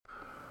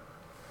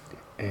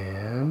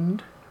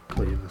And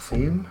play the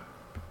theme.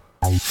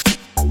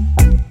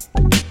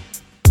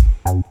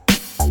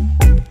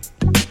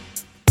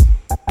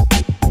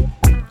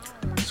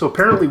 So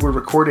apparently we're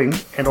recording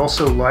and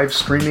also live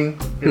streaming.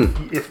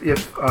 If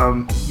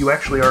you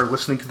actually are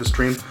listening to the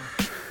stream,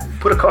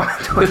 put a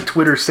comment on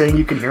Twitter saying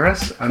you can hear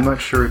us. I'm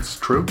not sure it's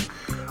true.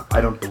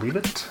 I don't believe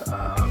it.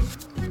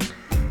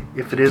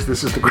 If it is,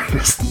 this is the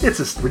greatest. It's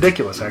just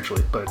ridiculous,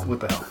 actually, but what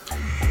the hell.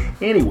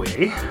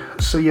 Anyway,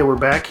 so yeah, we're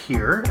back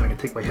here. And I can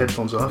take my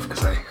headphones off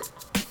because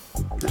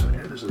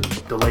there's a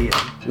delay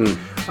in.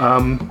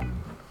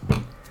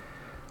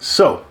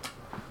 So,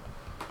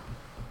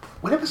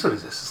 what episode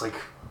is this? It's like...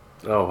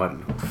 Oh, I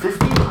don't know.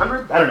 50,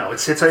 100? I don't know.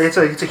 It's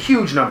a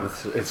huge number.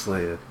 It's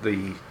like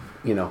the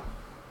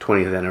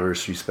 20th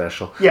anniversary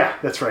special. Yeah,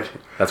 that's right.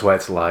 That's why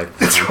it's live.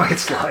 That's why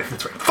it's live.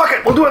 That's right. Fuck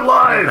it, we'll do it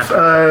live.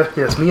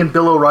 Yes, me and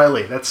Bill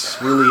O'Reilly.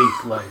 That's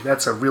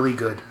a really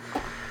good.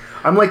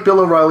 I'm like Bill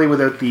O'Reilly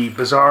without the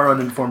bizarre,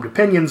 uninformed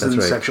opinions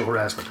and sexual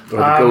harassment. Or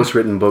the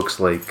ghost-written books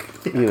like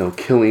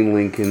Killing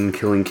Lincoln,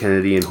 Killing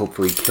Kennedy, and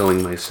hopefully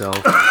killing myself.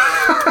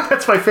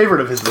 That's my favorite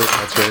of his books.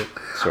 That's right.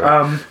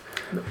 Sorry.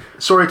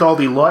 Sorry to all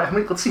the live...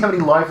 Let's see how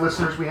many live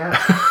listeners we have.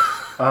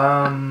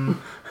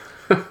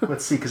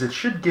 Let's see, because it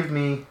should give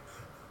me...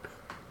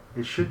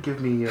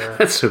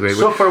 That's so great.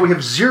 So far, we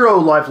have 0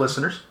 live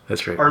listeners.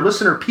 That's right. Our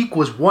listener peak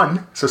was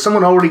 1, so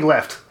someone already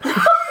left.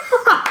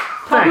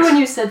 Probably when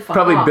you said fuck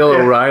Probably off. Bill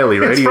O'Reilly,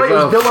 right? It's right, it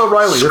was Bill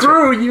O'Reilly.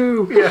 Screw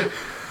you! Yeah.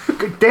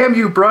 Damn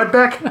you,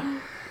 Broadbeck.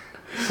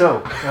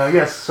 So,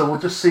 yes, so we'll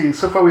just see.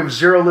 So far, we have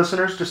 0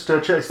 listeners. Just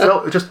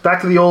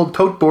back to the old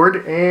tote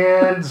board,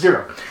 and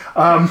 0.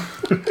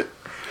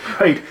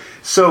 Right.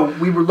 So,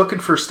 we were looking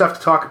for stuff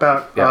to talk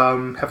about.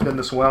 Yeah. Haven't done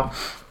this in a while.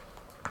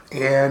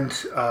 And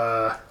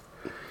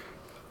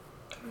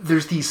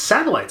there's these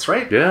satellites,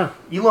 right? Yeah.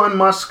 Elon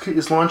Musk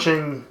is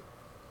launching,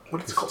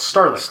 what is it called?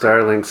 Starlink.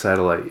 Starlink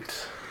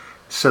satellite.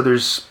 So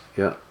there's...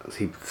 Yeah,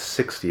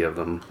 60 of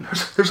them.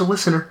 There's a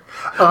listener.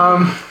 Da,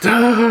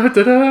 da,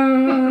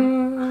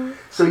 da.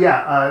 So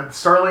yeah,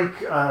 Starlink,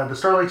 the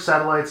Starlink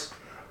satellites,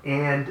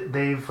 and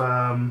they've...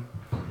 how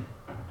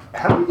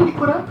many did he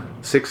put up?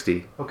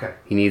 60. Okay.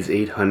 He needs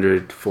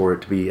 800 for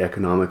it to be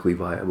economically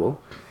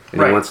viable. And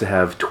Right. he wants to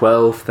have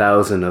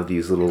 12,000 of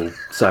these little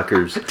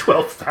suckers.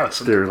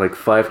 12,000. They're like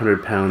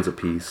 500 pounds a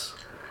piece.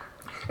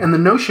 And the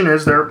notion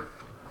is they're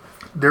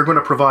going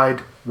to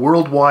provide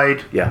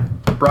worldwide... Yeah.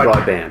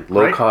 Broadband,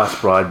 Low-cost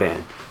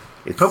broadband.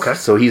 Okay.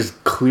 So he's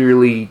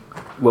clearly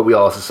what we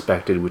all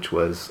suspected, which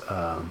was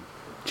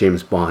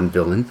James Bond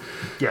villain.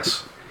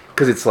 Yes.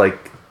 Because it's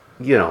like,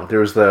 there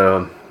was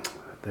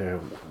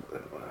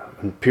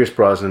Pierce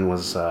Brosnan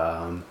was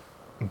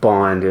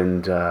Bond,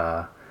 and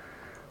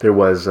there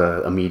was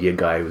a media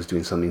guy who was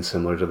doing something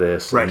similar to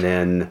this. Right. And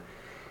then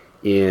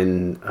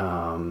in,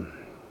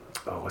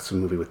 what's the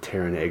movie with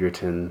Taron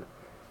Egerton?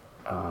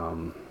 I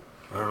don't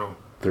know.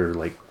 They're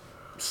like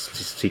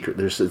secret.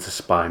 It's a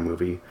spy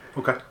movie.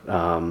 Okay.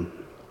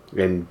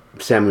 And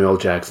Samuel L.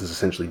 Jackson's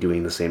essentially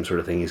doing the same sort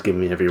of thing. He's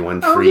giving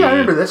everyone free. Oh, yeah, I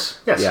remember this.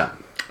 Yes. Yeah.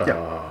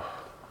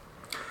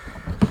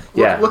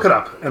 Yeah. Look it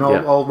up, and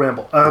I'll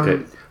ramble.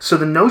 Okay. So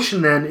the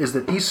notion then is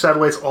that these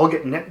satellites all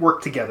get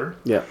networked together.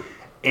 Yeah.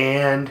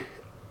 And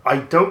I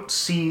don't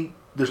see...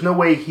 There's no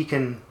way he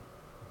can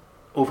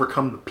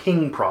overcome the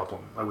ping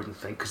problem, I wouldn't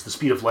think, because the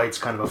speed of light's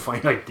kind of a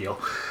finite deal.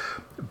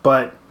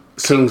 But...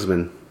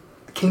 Kingsman.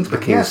 Kingsman.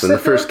 The Kingsman, the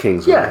first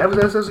Kingsman. Yeah,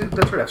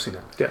 that's right, I've seen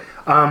that. Yeah.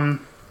 I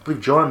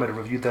believe John might have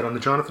reviewed that on the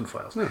Jonathan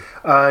Files.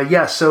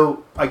 Yeah.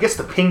 So I guess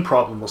the ping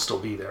problem will still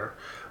be there,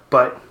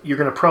 but you're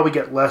going to probably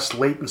get less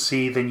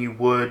latency than you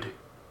would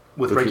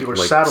with regular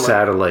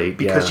satellite.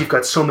 Because you've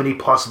got so many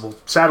possible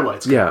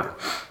satellites. Yeah.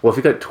 Well, if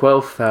you've got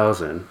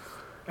 12,000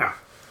 Yeah.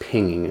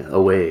 pinging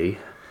away...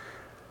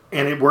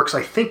 And it works,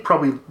 I think,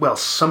 probably,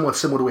 somewhat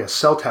similar to the way a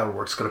cell tower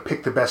works. It's going to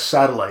pick the best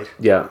satellite.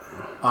 Yeah.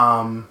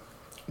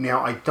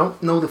 Now, I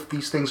don't know if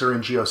these things are in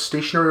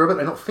geostationary orbit.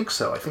 I don't think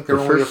so. I think they're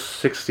The only... first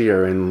 60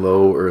 are in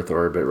low Earth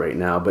orbit right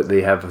now, but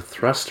they have a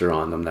thruster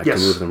on them that can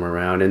move them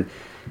around.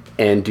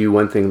 And do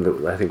one thing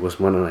that I think was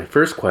one of my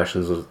first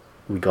questions was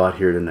we got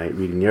here tonight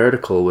reading the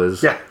article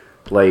was... Yeah.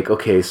 Like,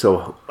 okay,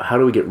 so how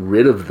do we get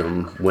rid of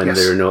them when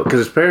they're no...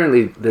 Because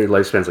apparently their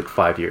lifespan's like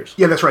 5 years.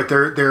 Yeah, that's right.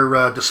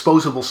 They're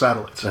disposable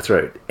satellites. That's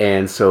right.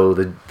 And so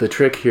the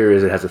trick here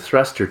is it has a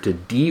thruster to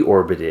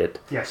deorbit it.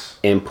 Yes.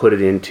 And put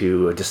it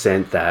into a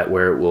descent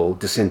where it will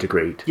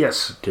disintegrate.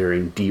 Yes.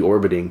 During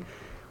deorbiting.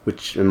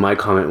 Which, and my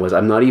comment was,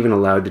 I'm not even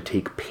allowed to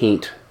take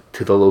paint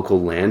to the local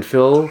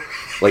landfill.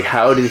 Like,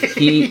 how did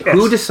he... Yes.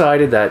 Who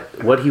decided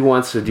that what he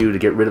wants to do to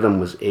get rid of them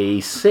was A,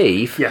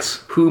 safe?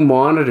 Yes. Who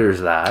monitors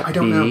that? I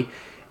don't know.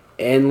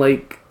 And,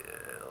 like,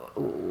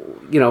 Well,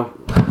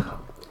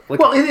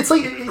 it's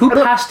like... Who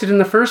passed it in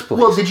the first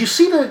place? Well, did you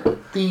see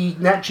the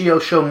Nat Geo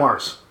show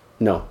Mars?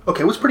 No.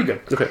 Okay, it was pretty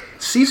good. Okay.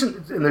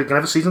 And they're going to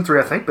have a season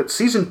 3, I think, but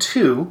season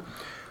 2,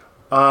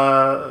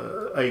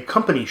 a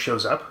company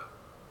shows up.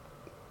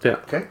 Yeah.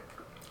 Okay.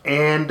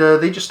 And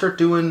they just start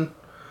doing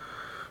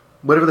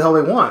whatever the hell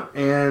they want.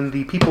 And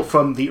the people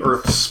from the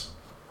Earth's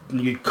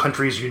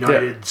countries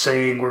united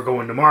saying we're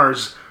going to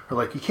Mars are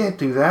like, you can't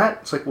do that.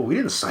 It's like, well, we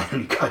didn't sign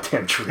any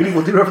goddamn treaty.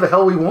 We'll do whatever the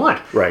hell we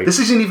want. Right. This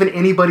isn't even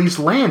anybody's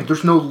land.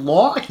 There's no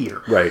law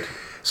here. Right.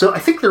 So I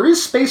think there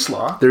is space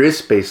law. There is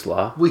space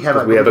law. We have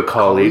a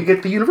colleague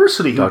at the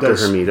university who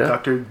does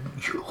Dr.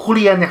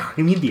 Julian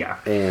Hermida.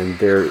 And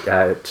they're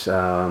at,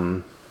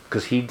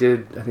 because he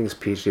did, I think, his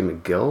PhD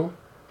at McGill.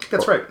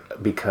 That's right.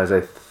 Because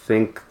I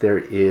think there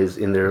is,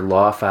 in their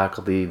law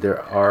faculty,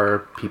 there are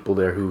people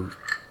there who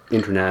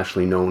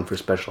internationally known for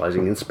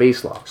specializing in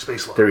space law.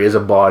 Space law. There is a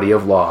body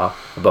of law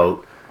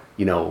about,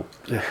 we're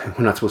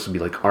not supposed to be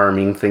like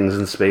arming things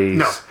in space.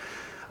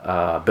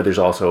 No. But there's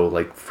also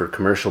like for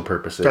commercial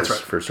purposes, That's right.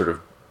 for sort of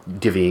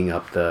divvying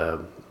up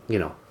the,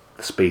 the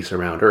space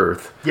around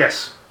Earth.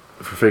 Yes.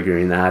 For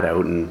figuring that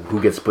out and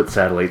who gets to put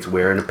satellites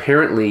where, and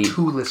apparently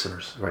 2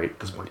 listeners. Right. At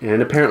this point.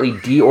 And apparently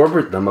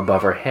deorbit them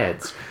above our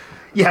heads.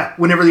 Yeah,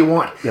 whenever they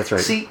want. That's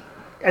right. See,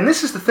 and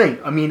this is the thing.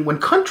 I mean, when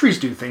countries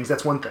do things,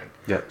 that's one thing.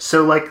 Yeah.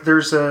 So, like,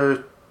 there's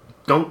a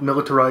don't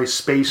militarize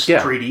space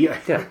treaty.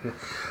 Yeah.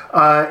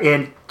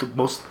 And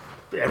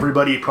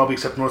everybody, probably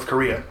except North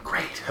Korea,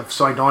 great, have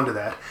signed on to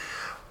that.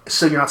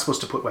 So you're not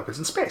supposed to put weapons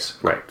in space.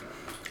 Right.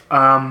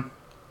 But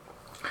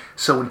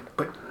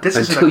this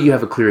is until you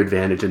have a clear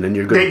advantage, and then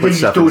you're going to put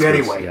stuff in space. Then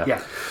you do it anyway.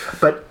 Yeah.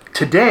 But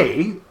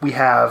today we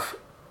have,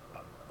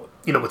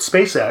 with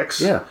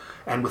SpaceX. Yeah.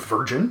 And with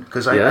Virgin,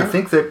 because I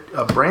think that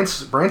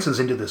Branson's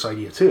into this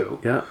idea too.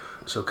 Yeah.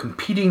 So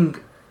competing.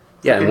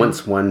 Yeah, and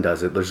once one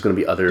does it, there's going to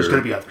be others.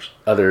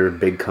 Other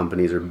big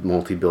companies or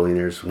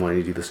multi-billionaires wanting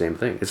to do the same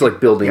thing. It's like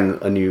building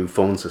a new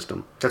phone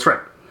system. That's right.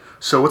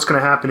 So what's going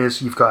to happen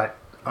is you've got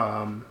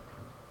a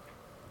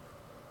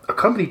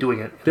company doing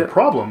it. And the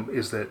problem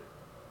is that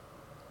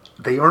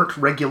they aren't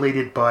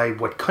regulated by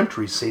what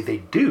countries say they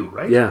do,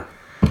 right? Yeah.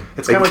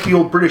 It's kind of like the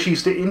old British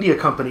East India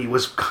Company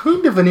was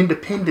kind of an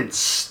independent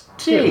state.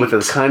 Yeah, with a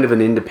kind of an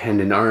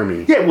independent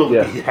army. Yeah, well,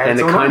 and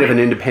a kind of an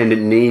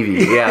independent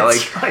navy. Yeah,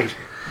 that's right.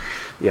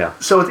 Yeah.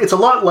 So it's a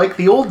lot like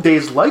the old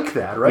days like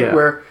that, right? Yeah.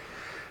 Where,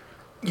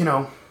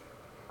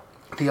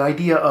 the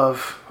idea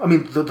of,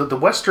 the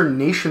Western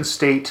nation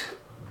state,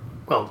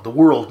 the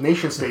world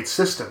nation state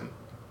system,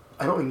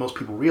 I don't think most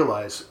people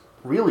realize,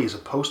 really is a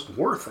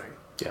post-war thing.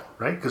 Yeah.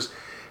 Right? Because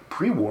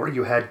pre-war,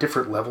 you had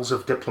different levels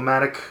of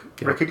diplomatic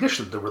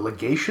recognition. There were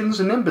legations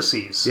and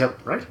embassies.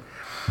 Yep. Right?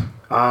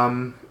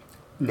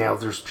 Now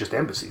there's just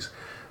embassies.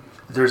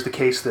 There's the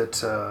case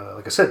that,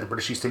 like I said, the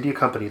British East India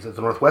Company,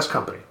 the Northwest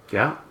Company.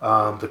 Yeah.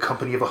 The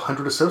company of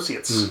 100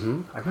 associates.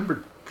 Mm-hmm. I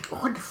remember the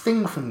odd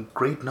thing from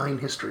grade 9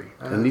 history.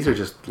 And these are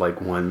just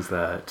like ones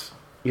that,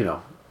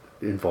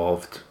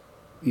 involved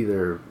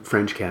either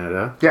French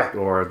Canada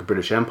or the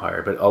British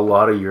Empire, but a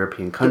lot of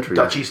European countries.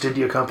 Dutch East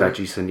India Company. Dutch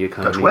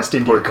West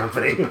India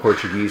Company. The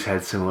Portuguese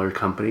had similar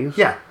companies.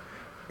 Yeah.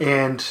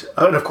 And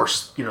of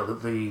course,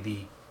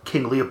 the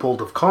King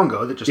Leopold of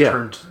Congo that just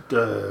turned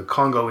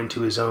Congo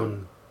into his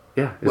own...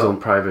 Yeah, his own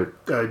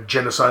private...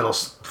 genocidal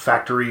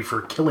factory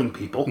for killing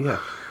people. Yeah.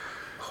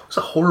 He's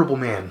a horrible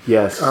man.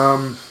 Yes.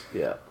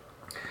 Yeah.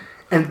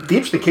 And the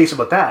interesting case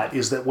about that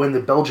is that when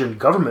the Belgian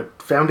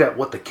government found out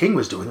what the king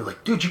was doing, they're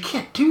like, dude, you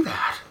can't do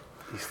that.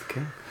 He's the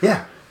king.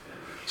 Yeah.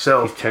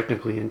 So... He's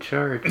technically in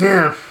charge.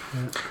 Yeah.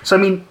 So, I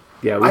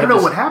don't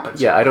know what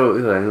happens. Yeah, I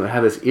don't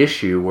have this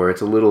issue where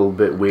it's a little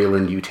bit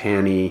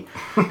Weyland-Yutani,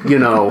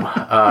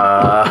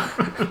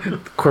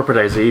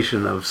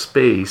 corporatization of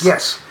space.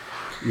 Yes.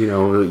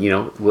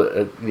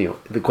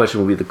 The question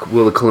will be: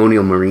 will the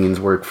colonial Marines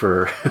work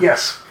for?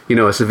 Yes.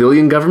 A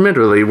civilian government,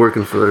 or are they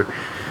working for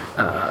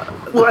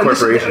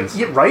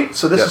corporations? Right.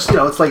 So this is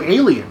it's like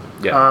Alien.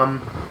 Yeah.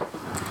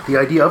 The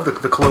idea of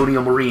the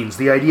colonial Marines,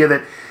 the idea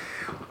that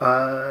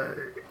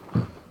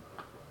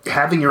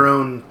having your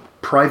own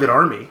private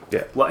army,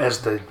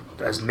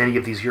 as many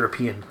of these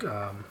European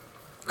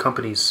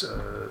companies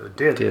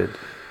did.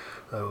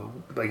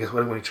 I guess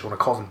what do you want to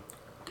call them?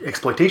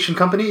 Exploitation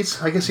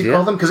companies, I guess you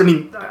call them, because I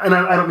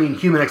don't mean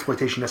human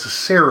exploitation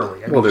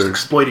necessarily. I mean just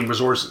exploiting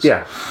resources.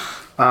 Yeah.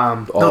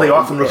 They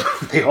often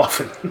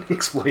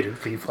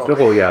exploited people.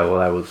 Well, yeah. Well,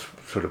 that was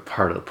sort of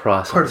part of the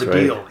process. Part of the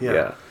deal.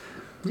 Yeah.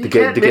 You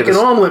can't make an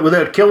omelet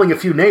without killing a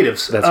few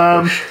natives. That's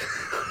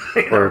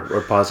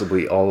or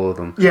possibly all of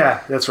them.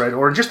 Yeah, that's right.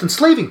 Or just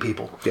enslaving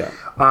people. Yeah.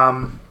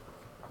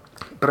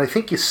 But I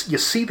think you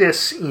see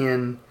this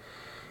in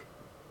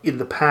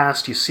the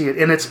past. You see it,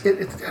 and it's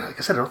like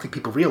I said, I don't think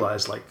people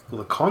realize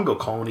the Congo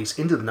colonies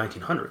into the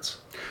 1900s.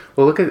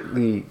 Well, look at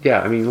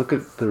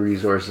the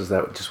resources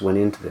that just went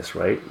into this,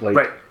 right?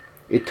 Right.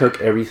 It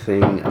took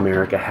everything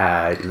America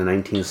had in the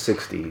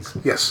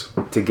 1960s. Yes.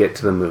 To get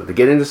to the moon, to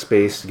get into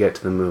space, to get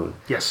to the moon.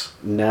 Yes.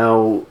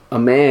 Now, a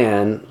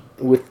man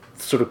with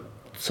sort of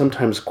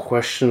sometimes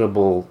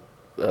questionable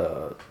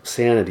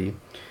sanity,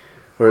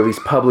 or at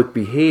least public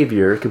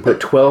behavior, can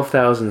put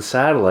 12,000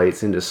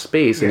 satellites into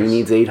space, and he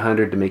needs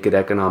 800 to make it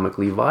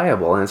economically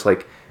viable. And it's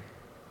like,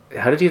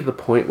 how did you get to the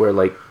point where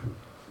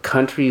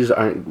countries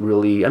aren't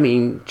really. I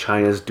mean,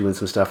 China's doing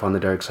some stuff on the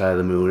dark side of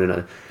the moon,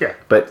 and Yeah.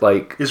 but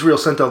like Israel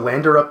sent a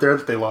lander up there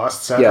that they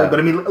lost, sadly. Yeah. But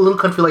I mean, a little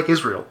country like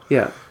Israel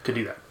yeah. could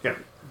do that. Yeah.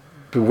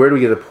 But where do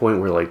we get to the point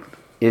where like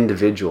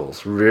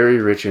individuals, very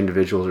rich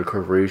individuals or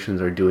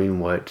corporations, are doing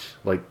what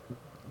like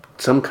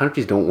some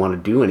countries don't want to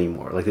do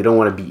anymore? Like they don't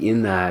want to be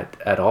in that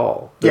at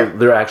all.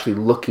 They're actually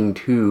looking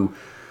to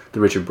the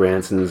Richard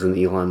Bransons and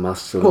the Elon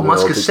Musks of the Well, Musk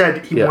world has to-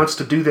 said he yeah. wants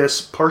to do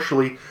this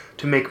partially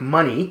to make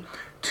money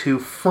to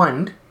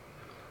fund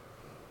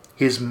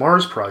his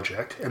Mars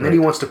project, and then he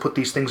Right. wants to put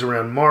these things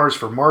around Mars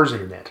for Mars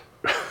Internet.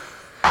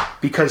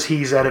 Because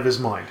he's out of his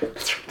mind.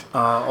 That's right.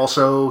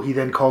 Also, he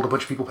then called a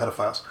bunch of people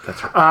pedophiles.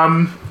 That's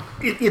right.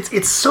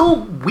 It's so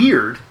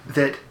weird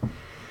that,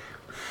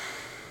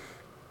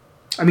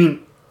 I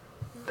mean,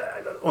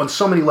 on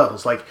so many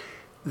levels, like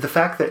the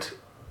fact that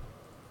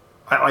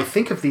I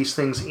think of these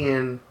things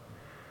when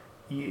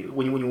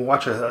you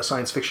watch a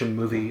science fiction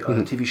movie, a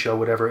TV show,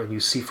 whatever, and you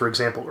see, for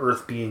example,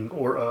 Earth being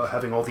or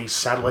having all these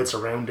satellites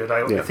around it.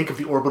 I think of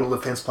the orbital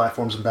defense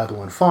platforms in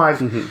Babylon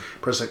 5.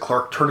 President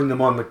Clark turning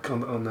them on the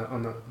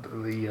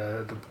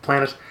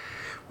planet,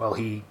 while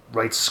he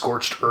writes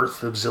 "scorched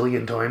Earth" a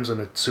zillion times on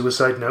a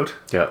suicide note.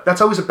 Yeah.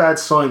 That's always a bad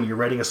sign when you're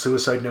writing a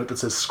suicide note that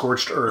says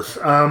 "scorched Earth."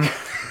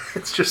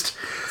 It's just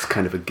It's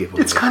kind of a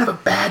giveaway. it's kind of a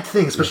bad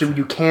thing, especially when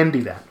you can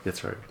do that.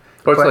 That's right.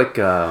 Or it's But-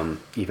 like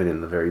even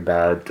in the very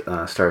bad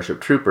Starship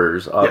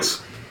Troopers.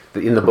 Yes.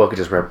 In the book, it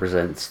just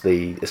represents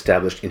the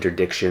established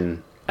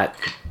interdiction at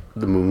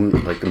the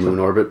moon, like the moon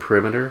orbit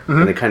perimeter,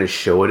 and they kind of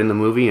show it in the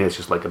movie, and it's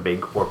just like a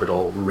big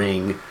orbital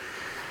ring.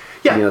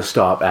 Yeah. You know,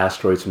 stop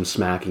asteroids from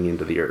smacking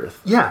into the Earth.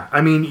 Yeah,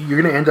 I mean,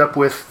 you're going to end up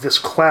with this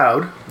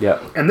cloud. Yeah.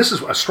 And this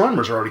is,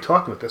 astronomers are already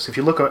talking about this. If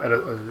you look at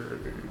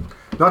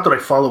not that I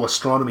follow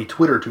astronomy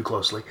Twitter too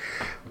closely,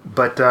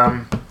 but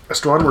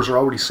astronomers are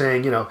already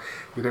saying,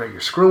 you're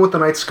screwing with the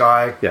night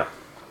sky. Yeah.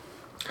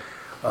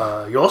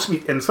 You also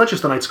need, and it's not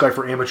just the night sky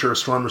for amateur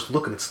astronomers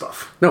looking at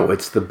stuff. No,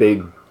 it's the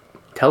big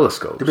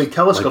telescopes. The big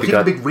telescopes, Like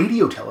even the big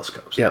radio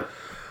telescopes. Yeah.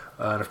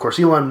 And of course,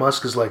 Elon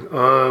Musk is like,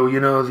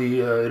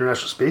 the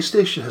International Space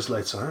Station has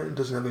lights on it. It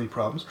doesn't have any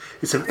problems.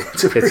 It's a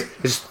very...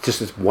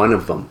 It's one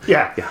of them.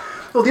 Yeah. Yeah.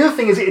 Well, the other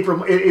thing is,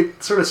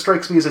 it sort of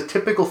strikes me as a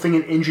typical thing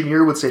an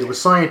engineer would say to a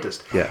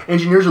scientist. Yeah.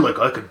 Engineers are like,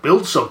 I could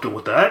build something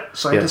with that.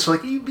 Scientists are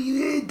like,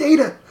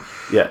 data.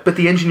 Yeah. But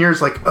the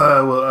engineer's like,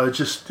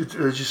 just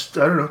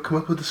I don't know, come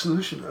up with a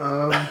solution.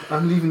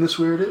 I'm leaving this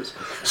where it is.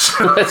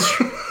 So, That's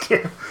right.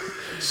 yeah.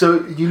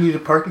 So you need a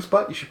parking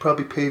spot? You should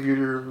probably pave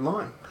your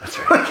lawn. That's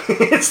right.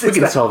 it's We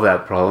can solve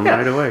that problem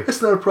right away.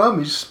 It's not a problem.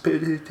 You just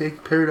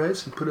take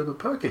Paradise and put up a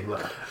parking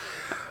lot.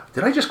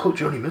 Did I just quote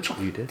Joni Mitchell?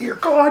 You did. Dear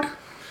God.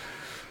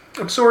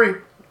 I'm sorry.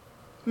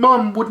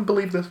 Mom wouldn't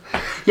believe this.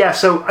 Yeah,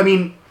 so, I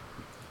mean,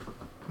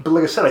 but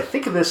like I said, I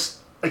think of this,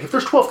 like if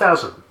there's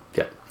 12,000,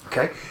 Yeah.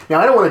 okay? Now,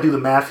 I don't want to do the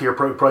math here,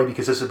 probably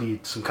because this would be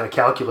some kind of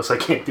calculus I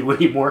can't do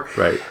anymore.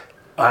 Right.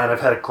 And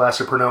I've had a class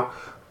of Pernod.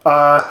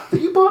 That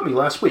you bought me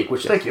last week,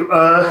 which thank you,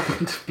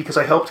 because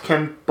I helped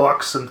Ken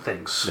box some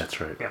things. That's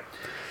right. Yeah.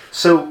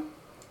 So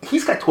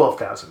he's got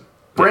 12,000.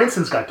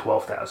 Branson's got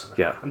 12,000.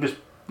 Yeah. I'm just,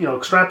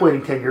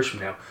 extrapolating 10 years from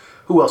now.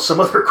 Who else? Some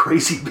other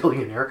crazy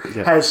billionaire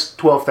Yeah. has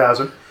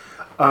 12,000.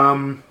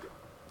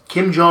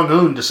 Kim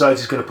Jong-un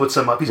decides he's going to put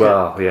some up. He's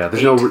got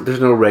There's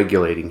no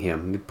regulating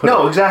him.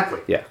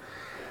 exactly.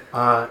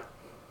 Yeah.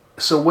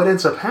 So what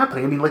ends up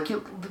happening? I mean, like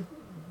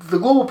the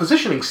global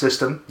positioning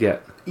system Yeah.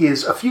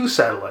 is a few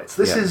satellites.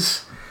 This Yeah.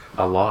 is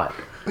A lot.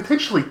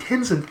 potentially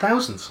tens and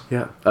thousands.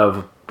 Yeah.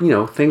 Of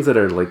things that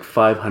are like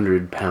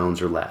 500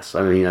 pounds or less.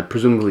 I mean,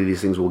 presumably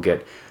these things will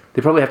get.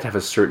 They probably have to have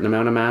a certain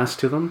amount of mass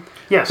to them.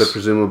 Yes. But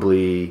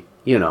presumably,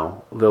 they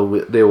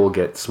will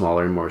get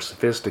smaller and more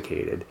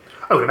sophisticated.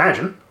 I would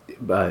imagine.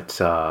 But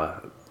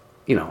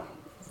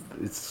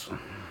it's.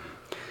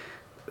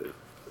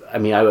 I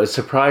mean, I was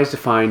surprised to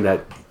find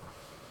that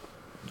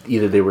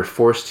either they were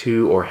forced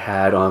to or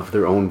had of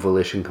their own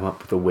volition come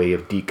up with a way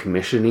of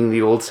decommissioning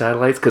the old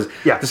satellites, because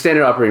Yeah. the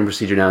standard operating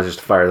procedure now is just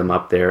to fire them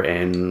up there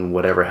and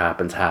whatever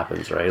happens,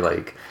 right?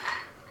 Like,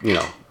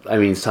 I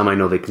mean, some I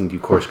know they can do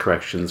course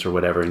corrections or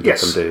whatever and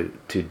get Yes. them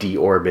to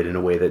deorbit in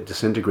a way that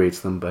disintegrates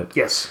them, but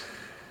Yes.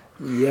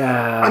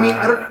 yeah. I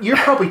mean, you're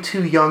probably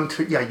too young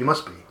to... Yeah, you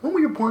must be. When were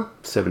you born?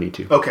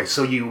 72. Okay,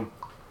 so you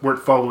weren't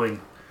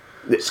following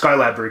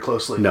Skylab very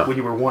closely No. when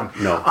you were one.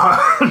 No.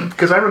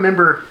 Because I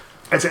remember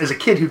as a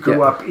kid who grew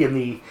Yeah. up in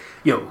the,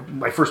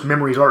 my first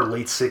memories are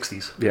late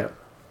 60s, Yeah.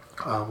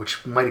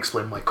 which might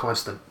explain my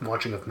constant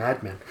watching of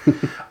Mad Men.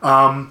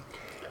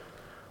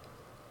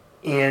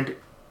 And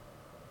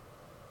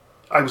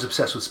I was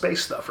obsessed with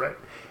space stuff, right?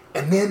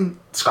 And then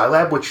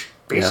Skylab, which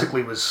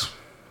basically was...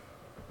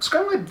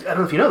 Skylab, I don't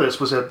know if you know this,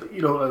 was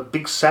a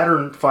big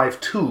Saturn V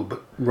tube.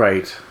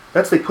 Right.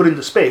 That's they put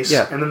into space,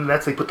 Yeah. and then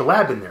they put the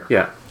lab in there.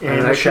 Yeah, And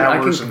the I can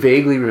showers. and,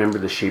 vaguely remember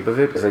the shape of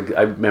it because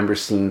I remember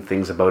seeing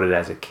things about it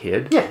as a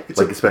kid. yeah, it's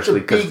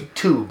especially a big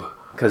tube.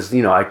 because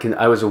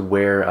I was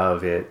aware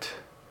of it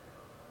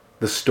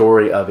the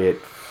story of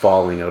it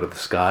falling out of the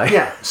sky.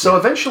 Yeah. So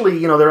eventually,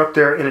 they're up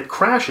there and it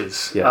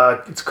crashes.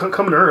 Yeah. It's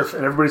coming to Earth,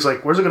 and everybody's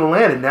like, "Where's it going to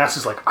land?" And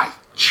NASA's like,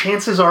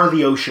 "Chances are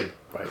the ocean."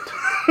 Right.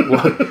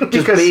 Well,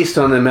 just based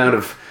on the amount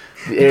of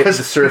the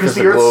surface because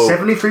the of the globe.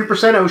 Earth's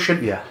 73%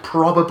 ocean. Yeah.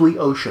 Probably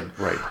ocean.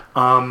 Right.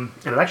 And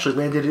it actually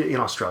landed in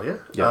Australia.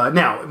 Yeah.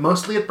 Now,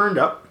 mostly it burned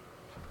up,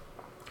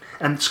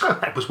 and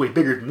Skylab was way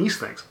bigger than these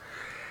things.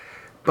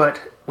 But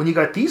when you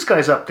got these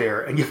guys up there,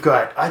 and you've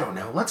got, I don't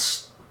know,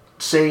 let's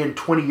say in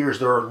 20 years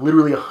there are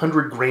literally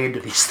 $100,000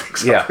 of these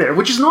things up there,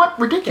 which is not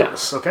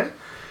ridiculous. Okay.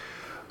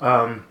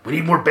 We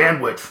need more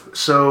bandwidth,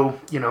 so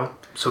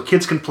so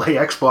kids can play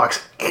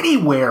Xbox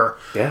anywhere.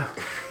 Yeah.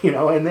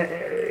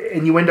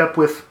 And you end up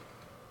with,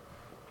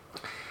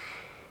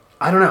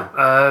 I don't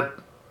know.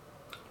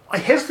 I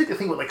hesitate to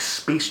think about like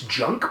space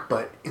junk,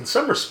 but in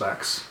some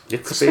respects,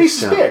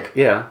 space is big.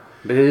 Yeah,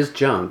 but it is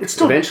junk. It's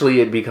still,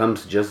 eventually, it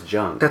becomes just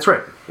junk. That's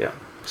right. Yeah.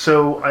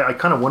 So I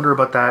kind of wonder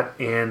about that,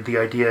 and the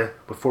idea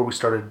before we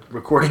started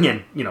recording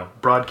and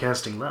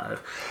broadcasting live,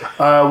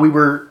 we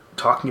were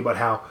talking about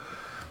how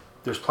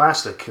there's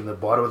plastic in the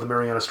bottom of the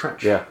Marianas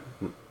Trench. Yeah.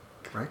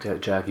 Right. Yeah,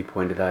 Jackie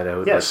pointed that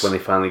out. Yes. Like when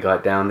they finally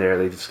got down there,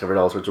 they discovered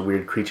all sorts of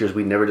weird creatures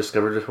we'd never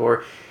discovered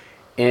before,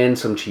 and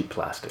some cheap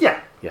plastic. Yeah.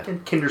 Yeah.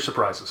 And Kinder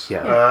Surprises.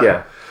 Yeah.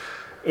 Yeah.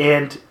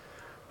 And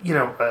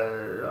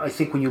I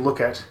think when you look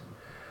at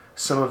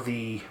some of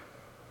the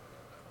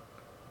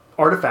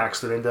artifacts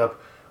that end up,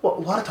 well, a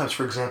lot of times,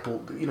 for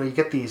example, you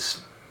get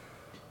these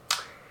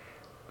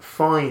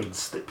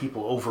finds that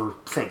people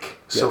overthink.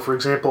 So, for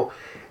example,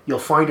 you'll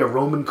find a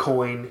Roman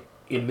coin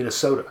in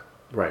Minnesota.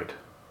 Right.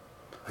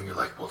 And you're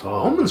like, well, the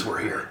Romans were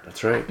here.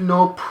 That's right.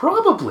 No,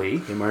 probably.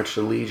 They marched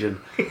a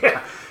legion.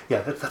 Yeah.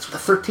 Yeah, that's what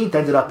the 13th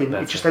ended up in.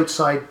 Just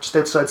outside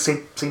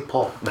St.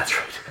 Paul. That's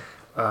right.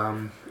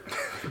 And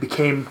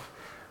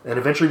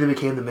eventually they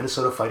became the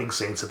Minnesota Fighting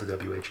Saints of the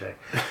WHA.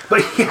 But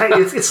yeah,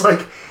 it's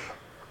like,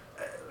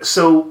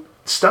 so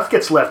stuff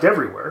gets left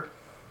everywhere,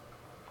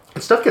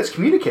 and stuff gets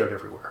communicated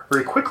everywhere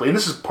very quickly. And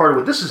this is part of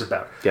what this is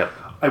about. Yeah.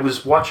 I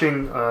was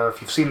watching,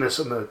 if you've seen this,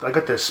 I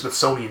got the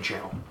Smithsonian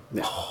Channel.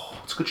 Yeah. Oh,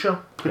 it's a good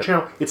show. Good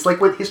channel. It's like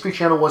what History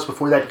Channel was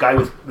before that guy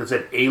that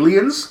said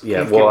aliens.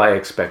 Yeah, well, I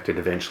expect it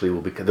eventually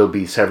there'll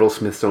be several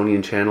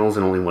Smithsonian channels,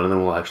 and only one of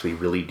them will actually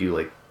really do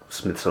like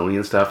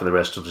Smithsonian stuff, and the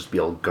rest will just be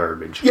all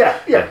garbage. Yeah.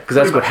 Because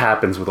that's what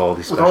happens with all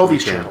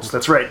these channels.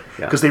 That's right.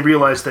 Because they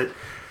realize that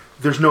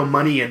there's no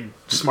money in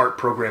smart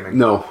programming.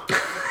 No,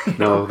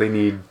 no, they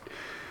need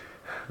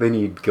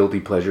guilty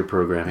pleasure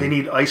programming. They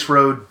need Ice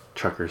Road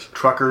truckers,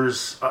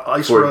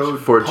 Ice Road,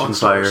 Forge and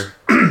Fire.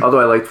 Although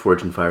I like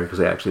Forge and Fire because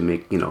they actually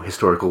make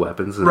historical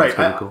weapons, and it's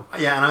really cool.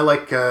 Yeah, and I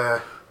like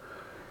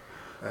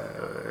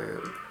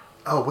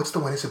what's the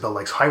one Isabel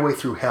likes? Highway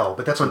Through Hell,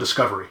 but that's on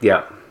Discovery.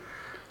 Yeah.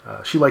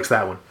 She likes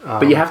that one.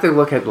 But you have to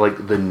look at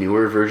like the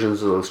newer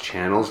versions of those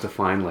channels to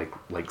find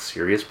like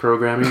serious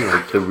programming,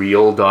 like the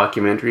real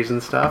documentaries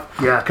and stuff.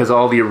 Yeah. Because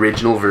all the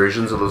original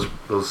versions of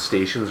those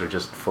stations are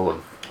just full of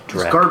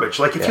dreck. It's garbage.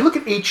 Like if you look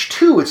at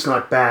H2, it's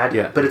not bad.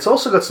 Yeah. But it's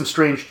also got some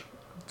strange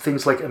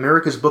things like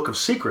America's Book of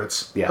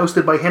Secrets, Yeah.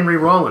 hosted by Henry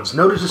Rollins,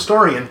 noted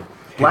historian,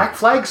 Black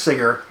Flag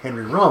singer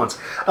Henry Rollins.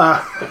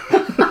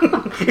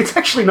 It's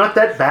actually not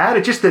that bad.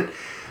 It's just that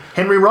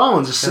Henry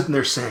Rollins is sitting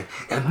there saying,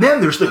 and then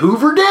there's the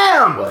Hoover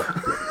Dam. Well,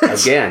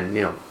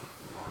 again,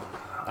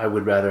 I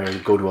would rather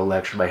go to a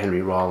lecture by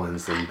Henry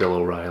Rollins than Bill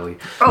O'Reilly.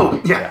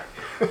 Oh, yeah.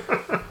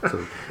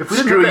 So,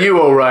 screw you,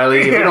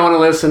 O'Reilly. If you don't want to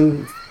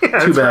listen,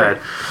 too bad.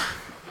 Right.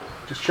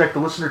 Just check the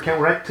listener count.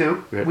 We're at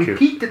 2. We're at We 2.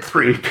 peaked at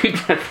 3. We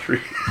peaked at 3.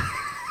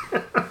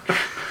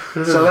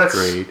 So that's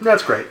great.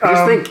 That's great. I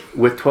just think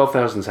with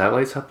 12,000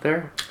 satellites up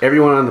there,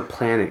 everyone on the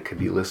planet could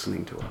be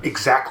listening to us.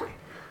 Exactly.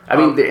 I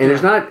mean,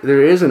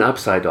 there is an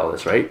upside to all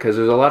this, right? Because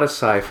there's a lot of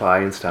sci-fi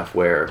and stuff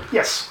where,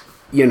 Yes.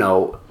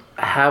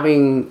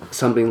 having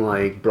something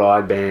like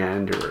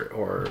broadband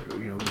or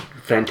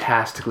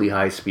fantastically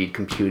high-speed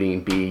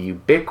computing be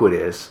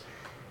ubiquitous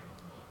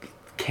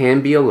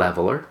can be a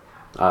leveler.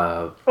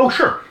 Oh,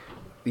 sure.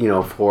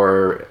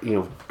 For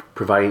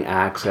providing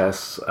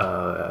access,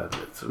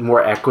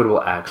 more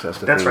equitable access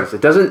to That's things. right.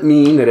 It doesn't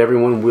mean that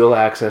everyone will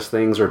access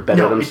things or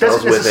better No, it themselves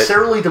doesn't with it.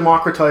 necessarily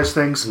democratize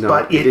things, No,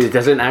 but it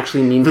doesn't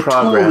actually mean the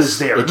progress. tool is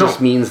there. It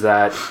just means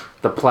that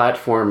the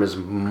platform is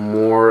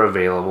more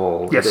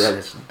available. Yes.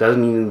 It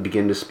doesn't even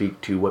begin to speak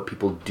to what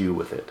people do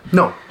with it.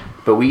 No.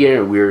 But we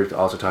were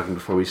also talking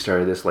before we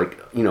started this,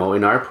 in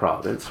our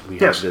province, we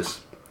Yes. have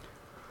this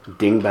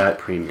dingbat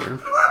premier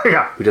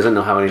Yeah. who doesn't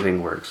know how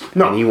anything works.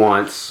 No. And he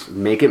wants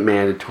make it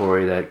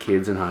mandatory that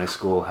kids in high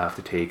school have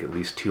to take at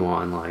least 2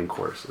 online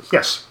courses.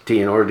 Yes.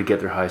 In order to get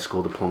their high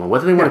school diploma,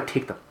 whether they want Yeah. to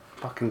take the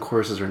fucking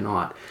courses or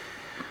not.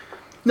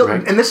 No,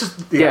 Right. and this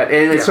is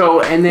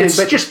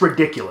it's just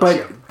ridiculous.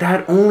 But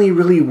that only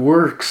really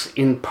works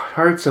in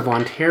parts of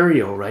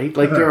Ontario, right?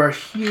 Like there are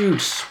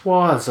huge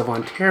swaths of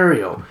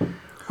Ontario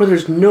where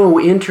there's no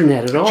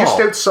internet at all. Just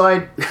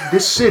outside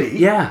this city,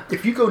 Yeah.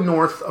 if you go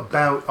north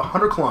about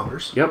 100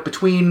 kilometers Yep.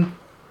 between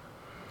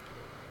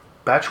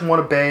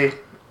Batchewana Bay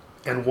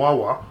and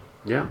Wawa,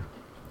 Yeah.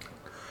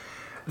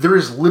 there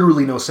is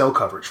literally no cell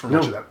coverage for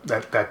much No.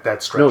 of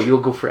that stretch. No,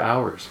 you'll go for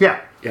hours. Yeah.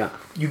 Yeah.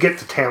 You get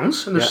to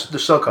towns, and there's Yeah.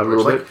 cell coverage.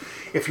 little Like,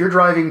 if you're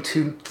driving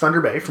to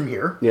Thunder Bay from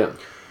here... Yeah.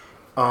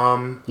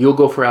 You'll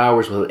go for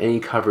hours without any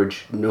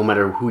coverage, no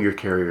matter who your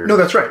carrier is. No,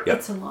 that's right. Yeah.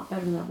 It's a lot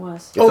better than it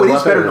was. Oh, It's a it lot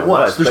is better than it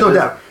was. There's but no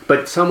doubt.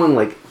 But someone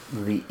like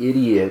the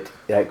idiot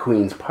at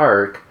Queen's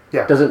Park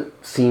Yeah. doesn't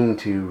seem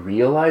to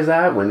realize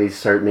that when they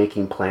start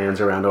making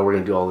plans around, oh, we're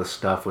going to do all this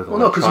stuff with Well,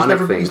 no, because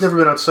electronic things. he's never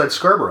been outside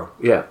Scarborough.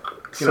 Yeah.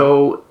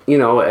 So,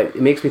 it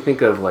makes me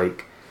think of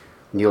like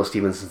Neil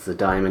Stephenson's The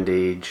Diamond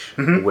Age,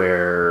 Mm-hmm.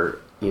 where,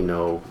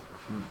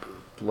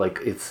 like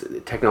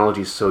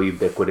technology is so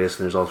ubiquitous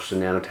and there's all sorts of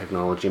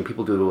nanotechnology and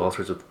people do all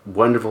sorts of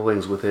wonderful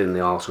things with it, and they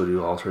also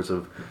do all sorts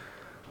of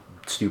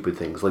stupid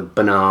things, like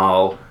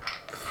banal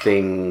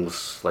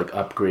things, like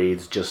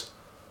upgrades, just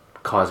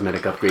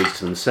cosmetic upgrades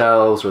to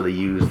themselves, or they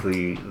use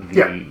the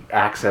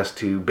access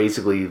to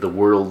basically the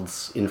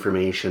world's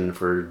information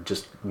for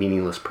just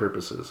meaningless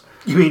purposes.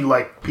 You mean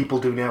like people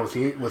do now with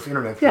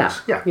internet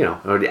things? Yeah.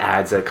 Or the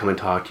ads that come and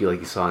talk to you, like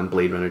you saw in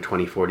Blade Runner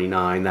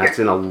 2049. That's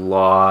in a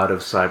lot of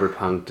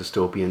cyberpunk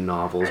dystopian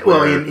novels. Well,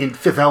 where, in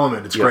Fifth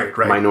Element, it's great,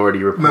 right? Minority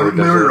Report.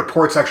 Minority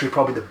Report's actually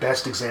probably the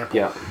best example.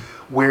 Yeah.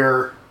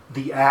 Where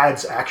the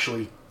ads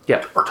actually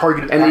Yeah. are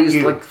targeted And at they use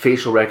you. like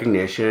facial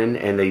recognition,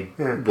 and they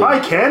Hi,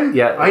 Ken.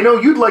 Yeah. I know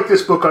you'd like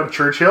this book on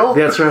Churchill.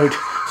 That's right.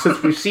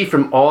 Since we see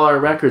from all our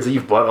records that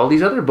you've bought all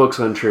these other books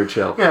on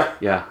Churchill. Yeah.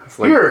 Yeah. It's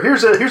like,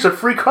 Here's a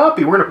free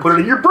copy. We're gonna put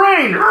it in your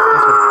brain.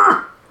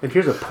 and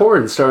here's a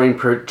porn starring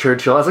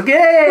Churchill. I was like,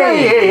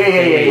 yay!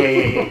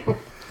 Hey.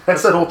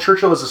 That's that whole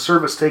Churchill as a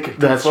service taken too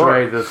That's far.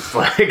 right. That's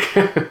like,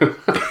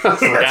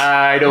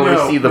 I don't want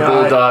to see the no,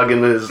 bulldog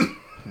in his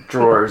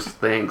drawers.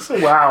 Thanks.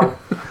 Wow.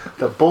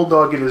 The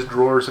bulldog in his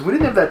drawers. If we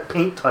didn't have that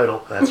paint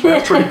title, that's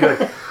pretty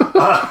good.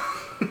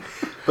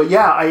 But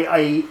yeah,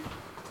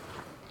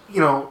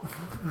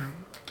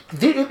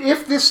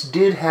 if this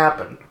did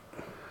happen,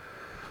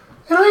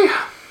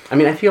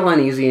 and I feel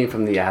uneasy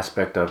from the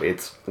aspect of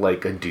it's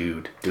like a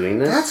dude doing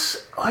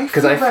this.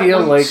 because I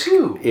feel like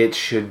too. it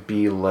should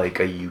be like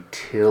a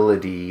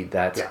utility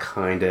that's Yeah.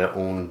 kind of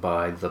owned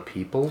by the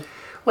people.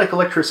 Like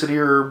electricity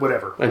or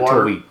whatever. Until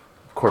water. we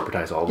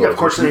corporatize all those, Yeah, of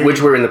course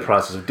which we're in the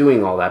process of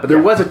doing all that. But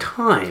there was a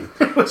time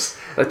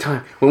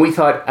when we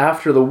thought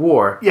after the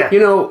war,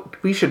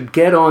 we should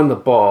get on the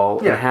ball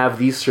Yeah. and have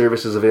these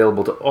services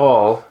available to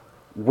all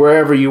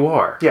wherever you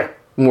are. Yeah.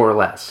 More or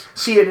less.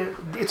 See,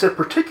 it's a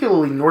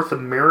particularly North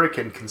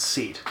American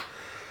conceit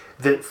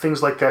that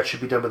things like that should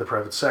be done by the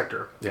private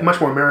sector. Yeah. Much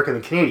more American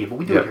than Canadian, but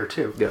we do it here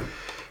too. Yeah.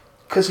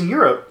 Because in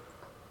Europe,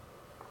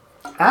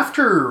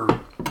 after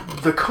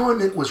the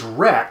continent was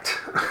wrecked,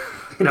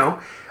 in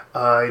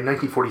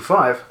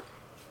 1945,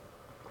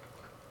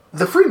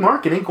 the free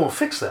market ain't going to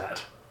fix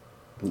that.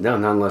 No,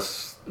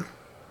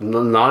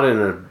 not in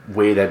a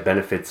way that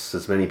benefits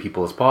as many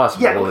people as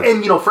possible. Yeah,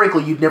 and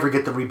frankly, you'd never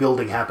get the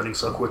rebuilding happening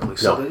so quickly.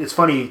 So No. it's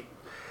funny,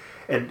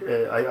 and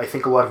I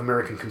think a lot of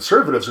American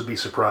conservatives would be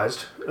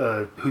surprised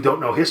who don't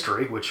know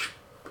history, which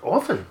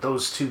often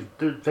those two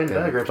Venn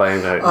diagrams.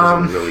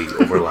 Doesn't really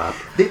overlap.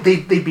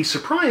 They'd be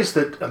surprised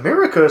that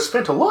America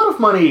spent a lot of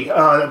money.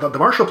 The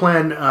Marshall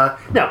Plan.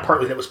 Now,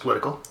 partly that was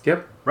political.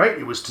 Yep. Right.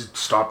 It was to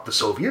stop the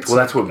Soviets. Well,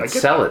 that's what would I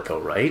get sell that. it, though,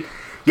 right?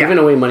 Yeah. Giving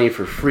away money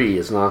for free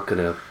is not going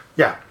to,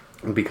 Yeah.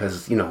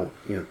 because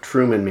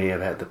Truman may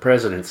have had the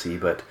presidency,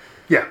 but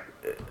Yeah.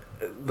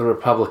 the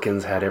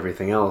Republicans had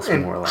everything else,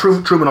 And more or less.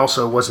 Truman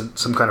also wasn't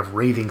some kind of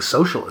raving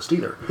socialist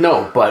either.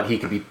 No, but he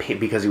could be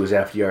because he was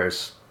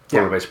FDR's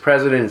former Yeah. vice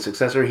president and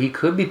successor. He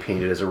could be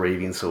painted as a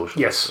raving socialist,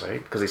 Yes.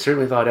 right? Because they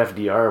certainly thought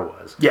FDR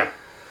was. Yeah.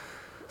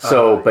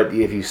 So, but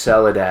if you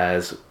sell it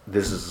as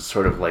this is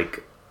sort of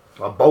like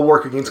A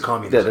bulwark against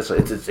communism.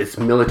 it's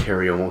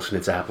military almost in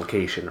its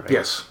application, right?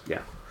 Yes. Yeah.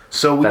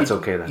 So That's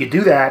okay then. You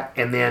do that,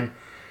 and then,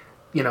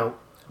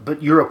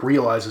 but Europe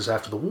realizes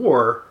after the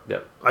war.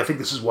 Yep. I think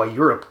this is why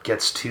Europe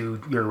gets to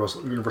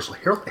universal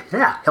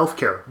health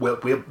care well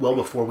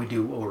before we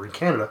do over in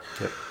Canada.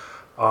 Yep.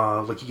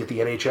 Like you get the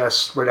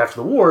NHS right after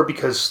the war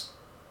because,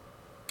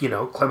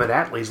 Clement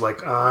Attlee's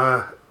like,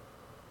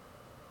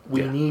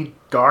 we Yeah. need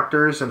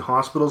doctors and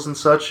hospitals and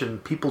such,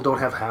 and people don't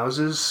have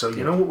houses, so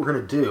you know what we're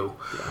going to do.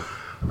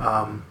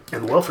 And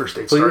the welfare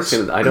state Well, starts.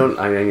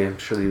 I'm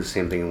sure they do the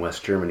same thing in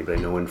West Germany, but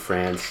I know in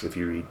France, if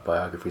you read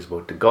biographies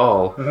about de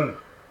Gaulle,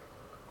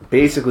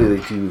 basically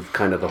they do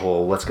kind of the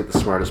whole let's get the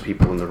smartest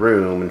people in the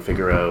room and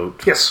figure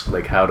out Yes.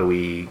 like how do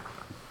we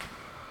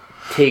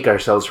take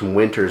ourselves from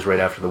winters right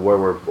after the war,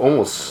 we're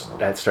almost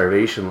at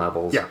starvation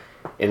levels, Yeah.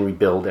 and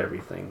rebuild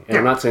everything. And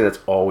I'm Yeah. not saying that's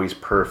always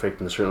perfect,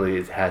 and certainly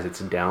it has its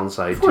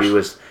downside Of course.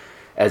 too,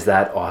 as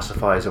that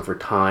ossifies over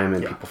time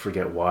and Yeah. people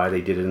forget why they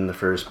did it in the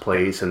first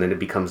place, and then it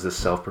becomes this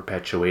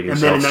self-perpetuating, And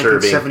then in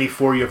self-serving.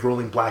 1974, you have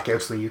rolling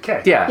blackouts in the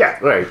UK. Yeah,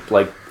 right.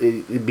 Like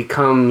it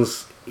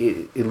becomes,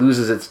 it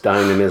loses its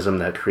dynamism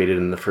that created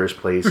in the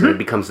first place, and it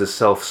becomes this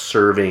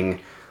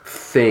self-serving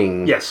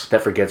thing Yes.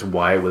 that forgets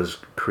why it was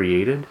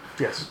created.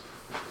 Yes.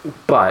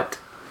 But,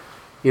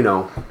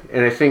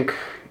 and I think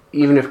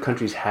even if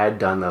countries had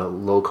done the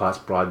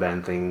low-cost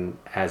broadband thing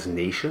as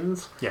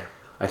nations, Yeah.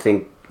 I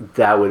think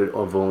that would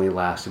have only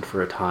lasted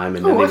for a time,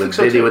 and then I think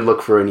so, they too. would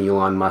look for an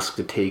Elon Musk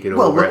to take it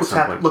over at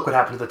some point. Look what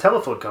happened to the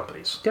telephone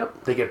companies.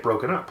 Yep. They get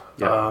broken up.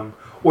 Yeah.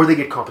 Or they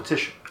get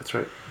competition. That's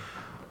right.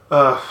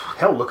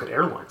 Hell, look at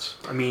airlines.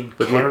 I mean,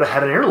 But Canada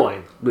had an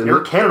airline. But Air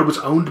look- Canada was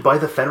owned by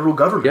the federal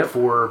government Yep.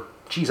 for,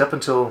 up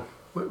until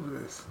what was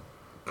this?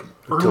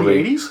 Until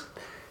Early they- 80s?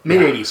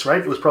 Mid-80s,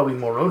 right? It was probably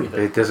Mulroney then.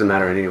 It doesn't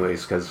matter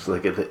anyways, because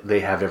like they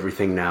have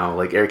everything now.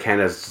 Like Air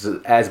Canada's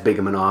as big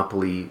a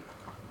monopoly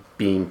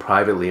being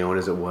privately owned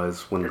as it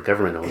was when the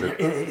government owned it.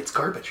 And it's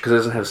garbage. Because it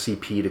doesn't have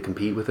CP to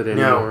compete with it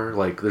anymore.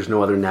 Like there's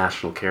no other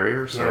national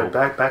carrier. So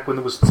Yeah, back when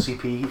there was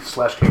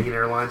CP/Canadian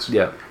Airlines.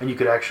 Yeah. And you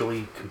could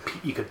actually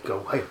compete. You could go,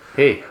 hey,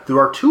 hey, there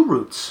are two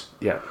routes.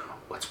 yeah,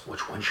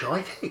 Which one shall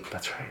I take?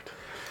 that's right.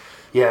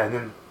 Yeah, and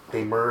then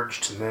they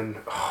merged, and then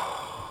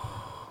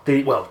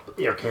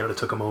Air Canada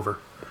took them over.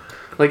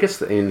 Well, I guess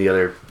the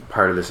other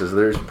part of this is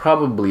there's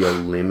probably a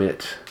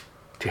limit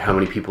to how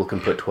many people can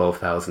put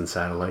 12,000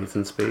 satellites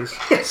in space.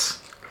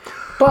 Yes.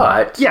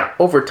 But Yeah.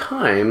 over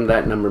time,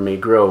 that number may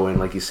grow. And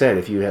like you said,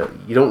 if you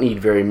don't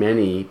need very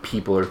many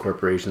people or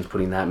corporations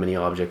putting that many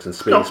objects in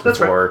space No, that's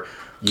before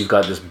you've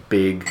got this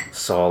big,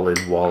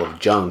 solid wall of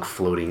junk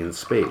floating in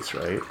space,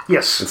 right?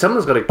 Yes. And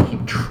someone's got to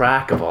keep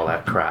track of all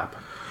that crap.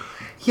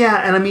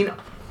 Yeah, and I mean,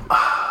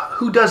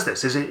 who does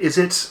this? Is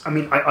it? I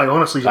mean, I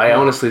honestly. I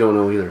honestly don't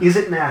know either. Is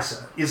it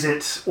NASA? Is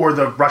it or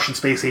the Russian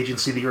Space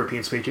Agency, the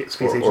European Space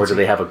Agency? Or do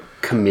they have a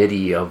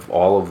committee of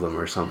all of them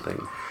or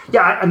something?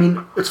 Yeah, I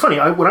mean, it's funny.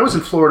 When I was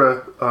in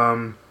Florida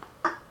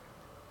a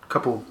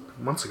couple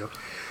months ago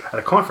at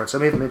a conference, I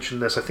may have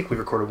mentioned this. I think we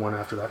recorded one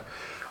after that.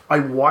 I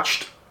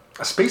watched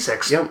a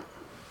SpaceX, Yep.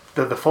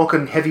 the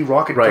Falcon Heavy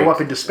rocket Right. go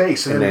up into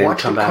space and, And then then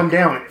watch come it back. come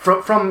down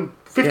from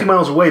 50 Yeah.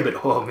 miles away.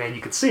 But oh man,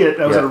 you could see it.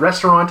 I was Yeah. at a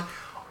restaurant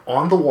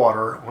on the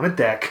water on a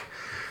deck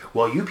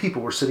while you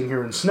people were sitting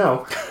here in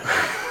snow,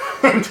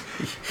 and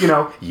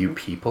You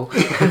people.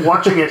 and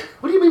watching it.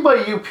 What do you mean by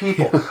you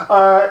people?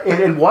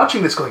 And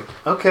watching this, going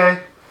okay.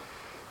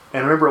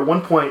 And I remember at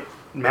one point,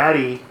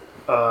 Maddie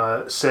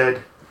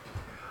said,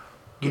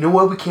 "You know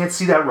why we can't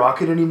see that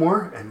rocket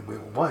anymore?" And we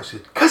went, "Why?" I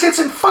said, "Because it's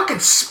in fucking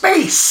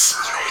space."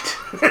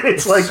 Right. And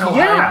it's like, so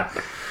yeah,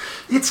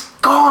 it's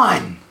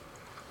gone.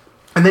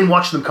 And then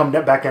watch them come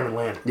back down and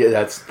land.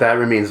 Yeah, that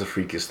remains the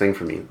freakiest thing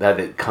for me. That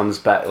it comes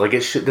back like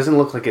it doesn't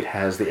look like it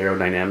has the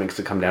aerodynamics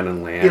to come down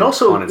and land It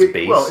also on its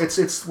base. Well,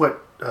 it's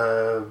what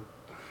I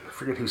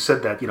forget who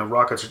said that.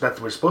 Rockets are that's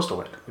the way it's supposed to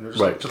land. It's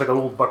Right. just like an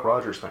old Buck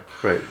Rogers thing.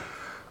 right.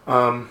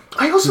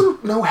 I also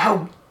know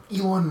how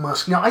Elon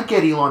Musk. Now I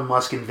get Elon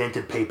Musk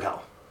invented PayPal.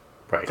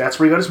 Right. That's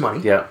where he got his money.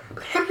 Yeah.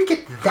 But how did he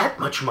get that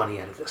much money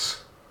out of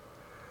this?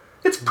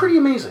 It's pretty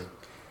amazing.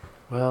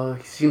 Well,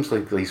 he seems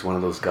like he's one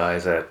of those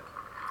guys that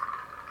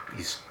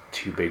he's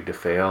too big to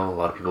fail. A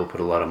lot of people put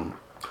a lot of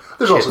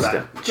There's also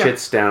that. Yeah.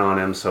 chits down on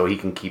him so he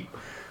can keep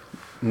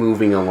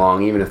moving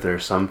along even if there are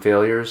some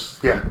failures.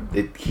 Yeah.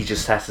 He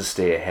just has to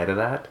stay ahead of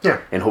that. Yeah.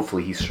 And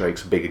hopefully he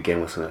strikes big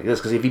again with something like this.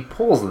 Because if he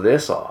pulls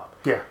this off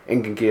Yeah.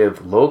 and can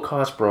give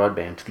low-cost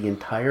broadband to the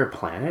entire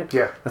planet,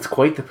 Yeah. that's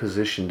quite the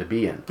position to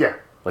be in. Yeah.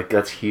 Like,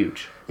 that's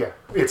huge. Yeah.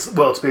 It's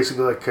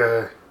basically like,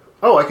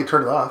 I could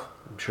turn it off.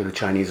 I'm sure the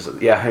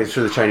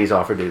Chinese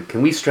offered it.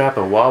 Can we strap a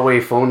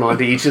Huawei phone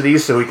onto each of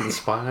these so we can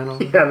spy on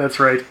them? Yeah,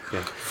 that's right. Yeah.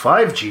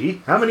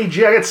 5G? How many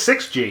G? I got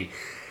 6G.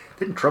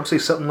 Didn't Trump say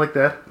something like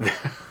that?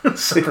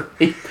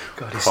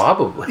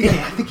 Probably. Yeah,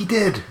 I think he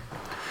did.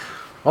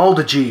 All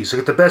the G's. I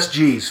get the best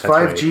G's. That's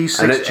 5G,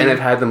 right. 6G. And I've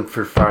had them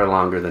for far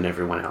longer than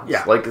everyone else.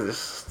 Yeah. Like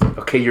this.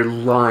 Okay, you're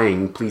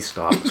lying. Please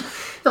stop.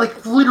 You're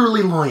like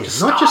literally lying. Not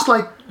stop. just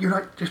like you're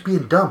not just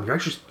being dumb. You're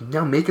actually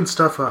now making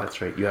stuff up.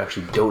 That's right. You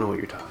actually don't know what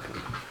you're talking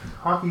about.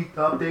 Hockey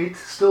update.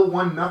 Still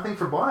 1-0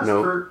 for Boston.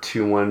 No, For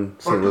 2-1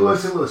 or St. 2-1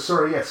 Louis. St. Louis.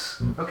 Sorry,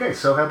 yes. Okay,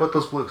 so how about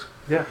those Blues?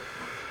 Yeah.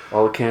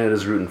 All of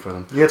Canada's rooting for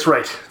them. Yeah, that's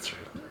right. That's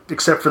right.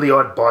 Except for the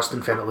odd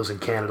Boston fan that lives in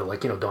Canada,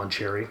 like Don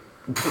Cherry.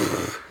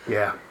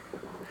 Yeah.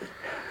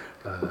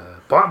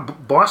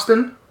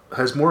 Boston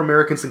has more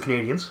Americans than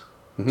Canadians.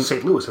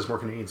 St. Louis has more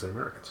Canadians than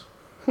Americans.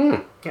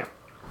 Yeah.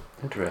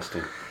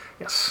 Interesting.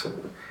 Yes.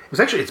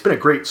 It's been a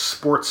great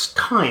sports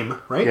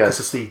time, right? Yes. Because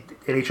it's the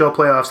NHL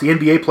playoffs, the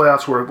NBA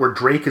playoffs where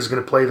Drake is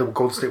going to play the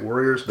Golden State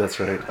Warriors. That's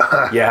right.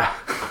 Yeah.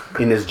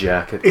 In his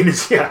jacket. It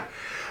is, yeah.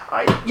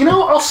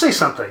 I'll say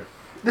something.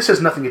 This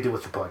has nothing to do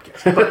with the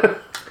podcast. But,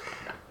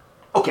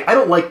 okay, I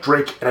don't like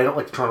Drake and I don't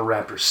like the Toronto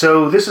Raptors.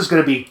 So this is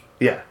going to be,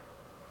 Yeah.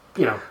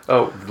 you know.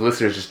 Oh, the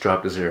listeners just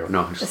dropped to 0.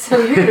 No, I'm just So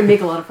you're going to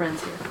make a lot of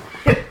friends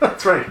here.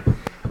 That's right.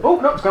 Oh,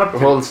 no, it's gone up to we're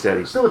 2. holding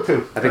steady. Still at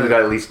 2. I think we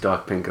got at least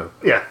Doc Pinko.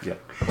 Yeah. Yeah.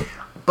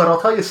 But I'll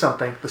tell you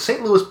something. The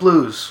St. Louis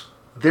Blues,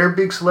 their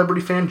big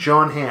celebrity fan,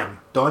 John Hamm,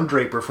 Don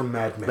Draper from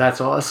Mad Men.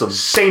 That's awesome.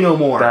 Say no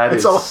more. That It's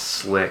is all.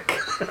 slick.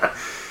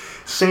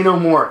 Say no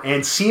more.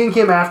 And seeing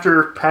him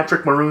after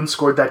Patrick Maroon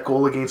scored that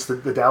goal against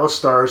the Dallas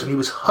Stars, and he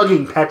was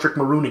hugging Patrick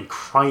Maroon and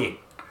crying.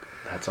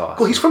 That's awesome.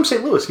 Well, he's from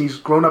St. Louis, and he's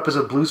grown up as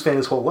a Blues fan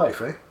his whole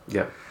life, eh?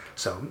 Yeah.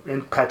 So,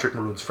 and Patrick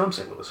Maroon's from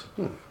St. Louis.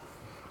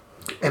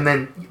 And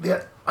then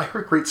I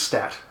heard a great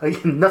stat.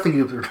 Nothing to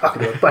do with what we were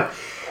talking about, but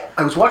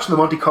I was watching the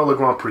Monte Carlo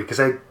Grand Prix because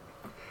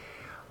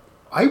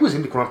I was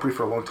into Grand Prix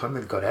for a long time,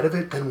 then got out of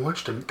it, then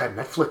watched that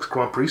Netflix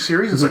Grand Prix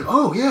series. It's like,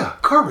 oh yeah,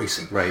 car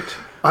racing. Right.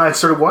 I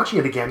started watching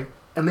it again,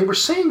 and they were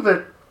saying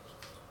that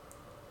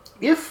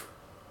if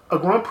a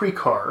Grand Prix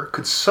car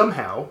could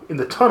somehow, in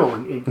the tunnel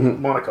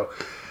in Monaco,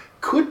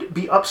 could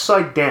be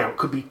upside down,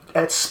 could be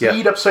at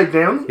speed upside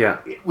down,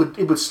 it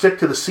would stick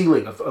to the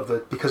ceiling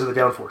because of the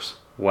downforce.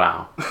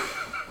 Wow.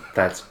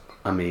 That's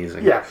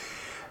amazing. Yeah.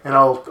 And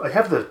I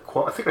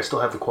think I still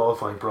have the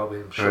qualifying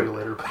probably. I'll show you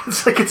later. But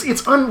it's like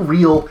it's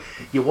unreal.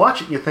 You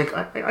watch it and you think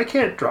I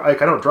can't drive.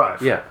 Like, I don't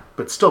drive. Yeah.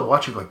 But still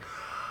watching like.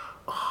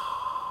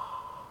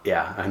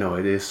 Yeah, I know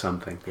it is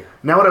something. Yeah.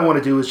 Now what I want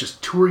to do is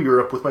just tour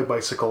Europe with my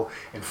bicycle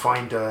and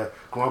find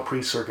Grand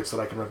Prix circuits that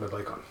I can ride my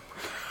bike on.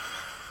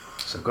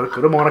 So go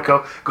to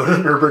Monaco, go to the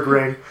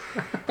Nürburgring.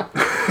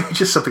 It's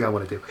just something I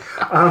want to do.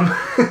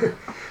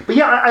 But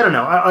yeah, I don't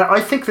know.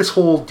 I think this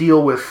whole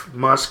deal with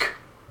Musk,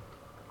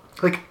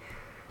 like,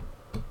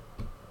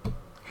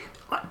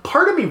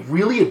 part of me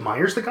really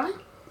admires the guy.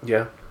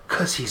 Yeah.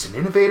 Because he's an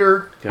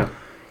innovator. Yeah.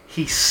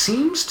 He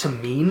seems to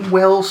mean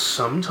well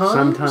sometimes.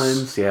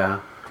 Sometimes, yeah.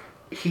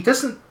 He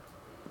doesn't,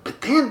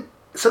 but then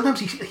sometimes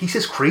he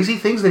says crazy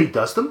things and he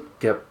does them.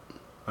 Yep.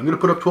 I'm going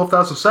to put up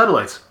 12,000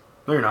 satellites.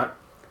 No, you're not.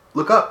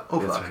 Look up. Oh,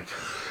 That's fuck. right.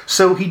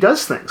 So he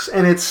does things.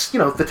 And it's,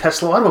 the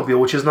Tesla automobile,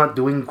 which is not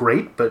doing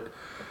great, but...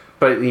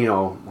 But,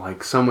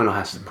 like, someone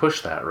has to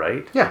push that,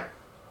 right? Yeah.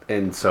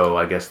 And so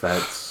I guess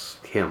that's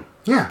him.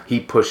 Yeah. He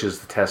pushes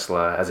the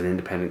Tesla as an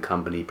independent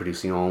company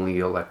producing only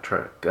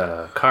electric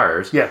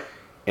cars. Yeah.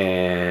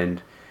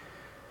 And,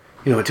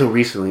 until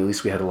recently, at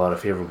least we had a lot of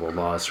favorable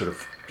laws sort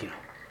of,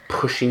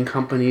 pushing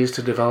companies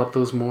to develop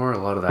those more. A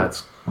lot of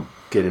that's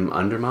getting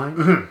undermined.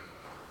 Mm-hmm.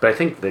 But I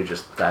think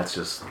that's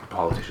just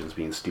politicians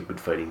being stupid,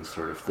 fighting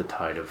sort of the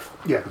tide of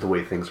the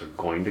way things are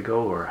going to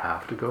go or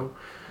have to go.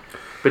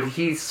 But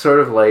he's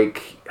sort of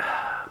like,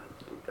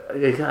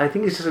 I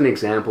think it's just an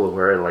example of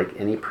where, like,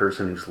 any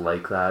person who's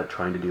like that,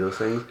 trying to do those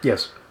things,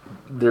 yes,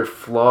 their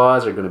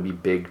flaws are going to be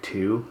big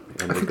too,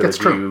 and they're going to do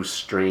true.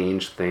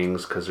 strange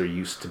things because they're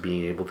used to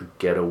being able to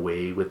get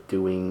away with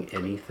doing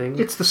anything.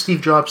 It's the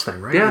Steve Jobs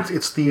thing, right? Yeah.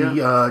 It's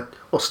the,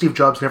 Steve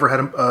Jobs never had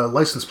a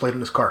license plate in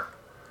his car.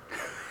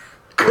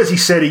 Because he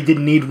said he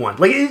didn't need one.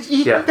 Like,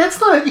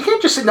 that's not, you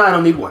can't just say, no, I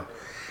don't need one.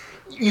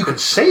 You can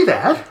say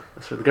that.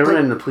 So the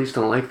government and the police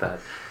don't like that.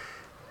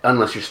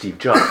 Unless you're Steve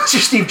Jobs.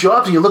 You're Steve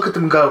Jobs and you look at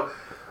them and go,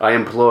 I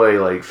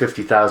employ like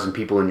 50,000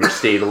 people in your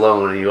state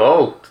alone. And you go,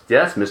 oh,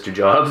 yes, Mr.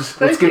 Jobs.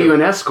 Let's give you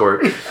an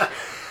escort.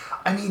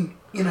 I mean,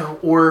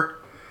 or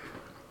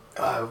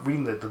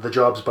reading the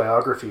Jobs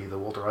biography, the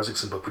Walter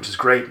Isaacson book, which is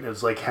great. And it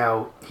was like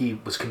how he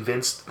was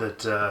convinced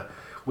that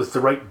with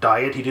the right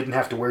diet, he didn't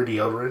have to wear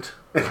deodorant.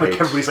 And like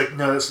everybody's like,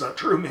 no, that's not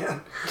true,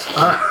 man.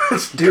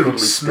 Dude, totally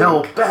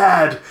smell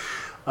bad.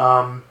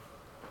 And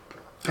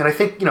I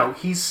think,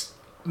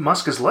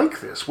 Musk is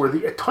like this, where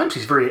at times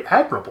he's very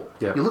admirable.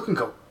 Yeah. You look and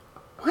go,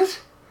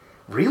 what?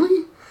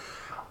 Really?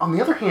 On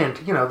the other hand,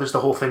 there's the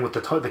whole thing with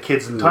the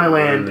kids in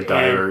Thailand. And the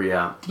diver,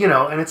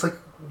 and it's like...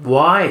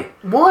 Why?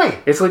 Why?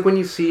 It's like when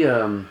you see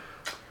a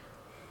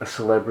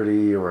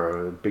celebrity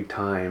or a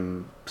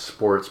big-time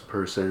sports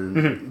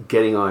person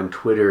getting on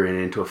Twitter and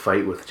into a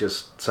fight with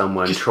just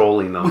someone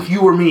trolling them. With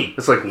you or me.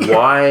 It's like,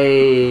 why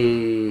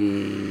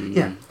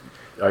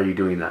are you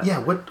doing that? Yeah,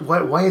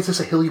 why is this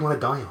a hill you want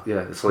to die on?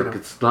 Yeah, it's like,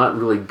 it's not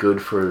really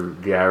good for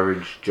the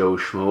average Joe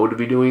Schmo to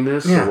be doing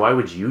this, so why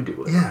would you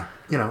do it? Yeah,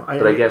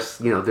 But I guess,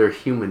 they're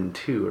human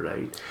too,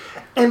 right?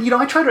 And,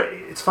 I try to,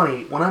 it's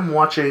funny, when I'm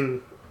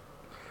watching,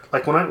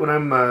 like when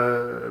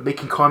I'm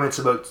making comments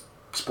about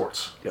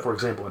sports, for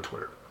example, on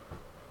Twitter,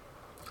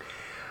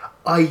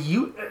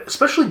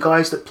 especially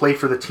guys that play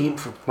for the team,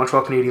 for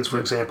Montreal Canadiens,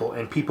 for example,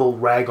 and people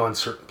rag on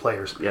certain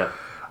players. Yeah.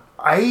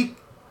 I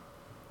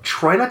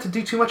try not to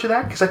do too much of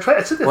that because I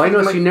said that. Well, I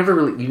know, so you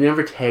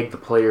never tag the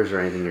players or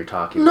anything you're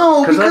talking about.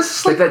 No, because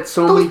that's like that.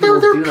 So many people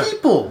do that. They're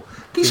people.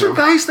 These are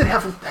guys that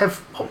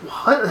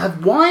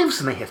have wives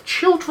and they have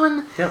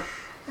children. Yeah.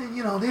 And,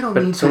 they don't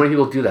but need so many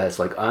people do that. It's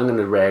like, I'm going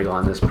to rag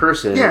on this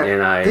person,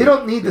 and they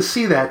don't need to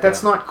see that.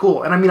 That's not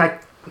cool. And I mean,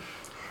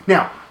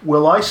 now,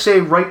 will I say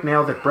right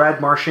now that Brad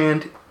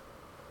Marchand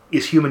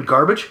is human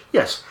garbage?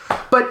 Yes,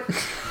 but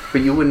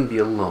you wouldn't be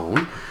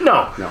alone.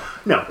 No,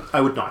 I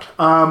would not.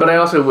 But I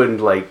also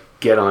wouldn't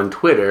get on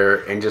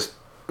Twitter and just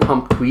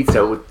pump tweets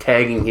out with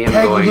tagging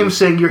him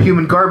saying you're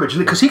human garbage,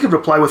 because he could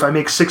reply with, I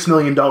make $6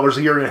 million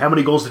a year, and how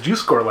many goals did you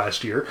score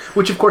last year?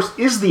 Which of course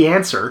is the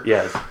answer.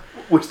 Yes.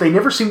 Which they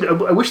never seem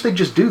to. I wish they'd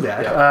just do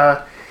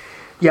that.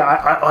 Yeah.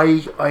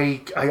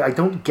 I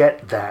don't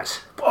get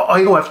that.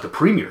 I go after the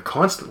premier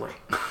constantly.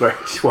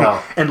 Right.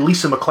 Wow. And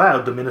Lisa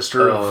MacLeod, the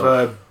minister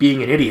of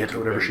being an idiot or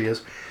whatever she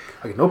is.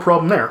 I got no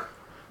problem there.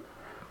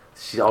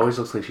 She always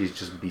looks like she's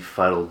just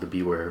befuddled to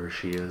be wherever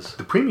she is.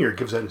 The premier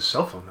gives out his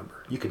cell phone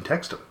number. You can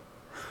text him.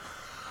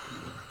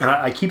 And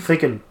I keep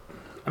thinking,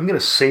 I'm going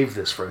to save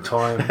this for a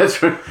time.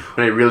 That's when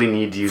I really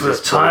need to use this.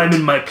 For a time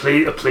in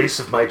a place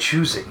of my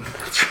choosing.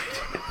 That's right.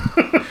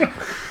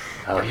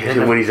 I like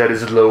him when he's at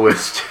his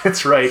lowest.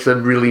 That's right.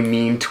 Some really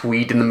mean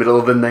tweet in the middle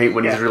of the night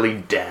when he's Yeah. really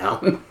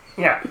down.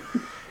 Yeah.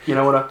 You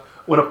know,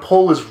 when a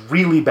poll is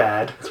really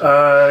bad, It's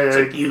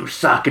like, you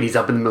suck, and he's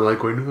up in the middle like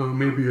going, oh,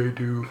 maybe I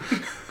do.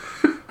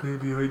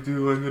 maybe I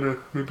do.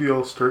 Maybe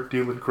I'll start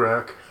dealing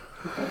crack.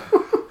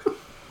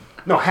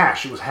 No,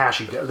 hash. It was hash.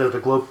 The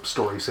Globe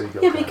story said he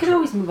dealt Yeah, but you hash. could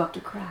always move up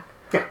to crack.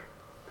 Yeah.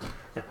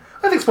 Yeah.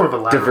 I think it's more of a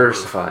lateral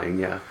Diversifying,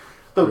 yeah. move.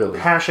 Though Really.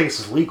 hash ace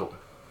is legal,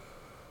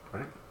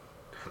 right?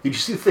 Did you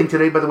see the thing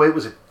today? By the way,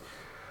 was it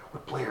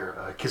what player?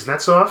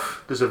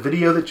 Kuznetsov. There's a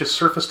video that just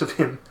surfaced of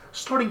him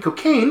snorting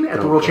cocaine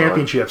at the Oh, World God.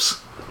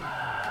 Championships.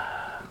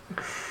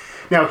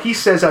 Now he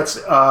says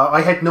that's.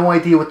 I had no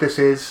idea what this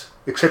is,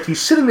 except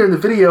he's sitting there in the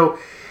video.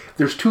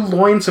 There's 2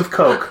 loins of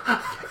coke,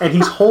 and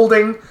he's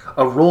holding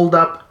a rolled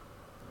up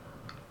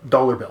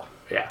dollar bill.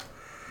 Yeah.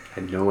 I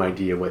had no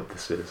idea what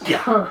this is.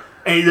 Yeah.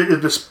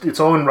 And it's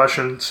all in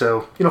Russian,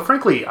 so,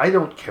 frankly, I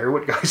don't care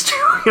what guys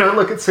do.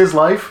 Look, it's his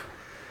life.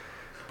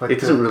 But, It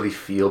doesn't really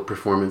feel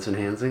performance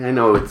enhancing. I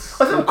know it's...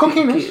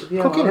 cocaine is.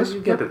 Cocaine is.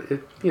 You get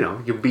it.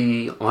 You'll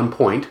be on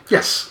point.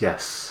 Yes.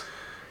 Yes.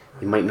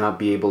 You might not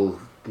be able...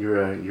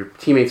 Your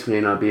teammates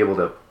may not be able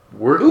to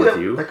work Ooh, with that,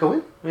 you. that go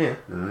in? Yeah.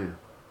 Oh, yeah.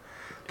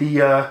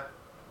 The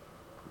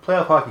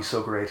playoff hockey's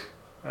so great.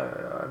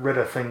 I read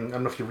a thing, I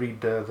don't know if you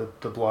read the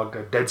blog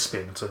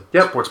Deadspin. It's a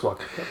Yep. sports blog.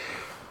 Yep.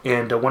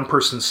 And one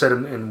person said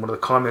in one of the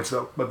comments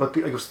about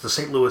it was the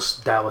St.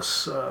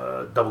 Louis-Dallas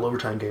double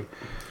overtime game.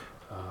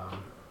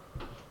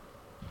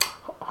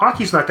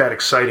 Hockey's not that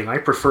exciting. I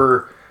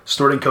prefer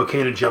snorting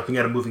cocaine and jumping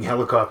out of moving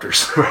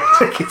helicopters.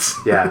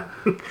 Yeah.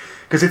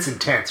 Because it's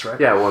intense, right?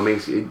 Yeah, well, it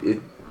makes it...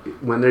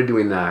 When they're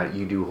doing that,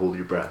 you do hold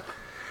your breath.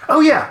 Oh,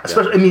 yeah.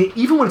 Especially, I mean,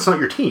 even when it's not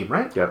your team,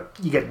 right? Yep.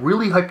 You get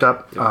really hyped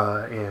up,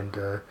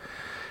 and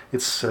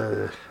it's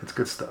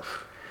good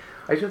stuff.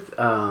 I just...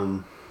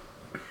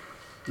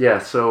 Yeah,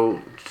 so...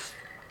 Just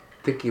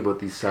thinking about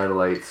these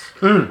satellites,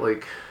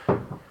 like...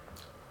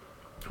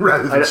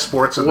 Rather than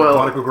sports and the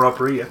Monaco Grand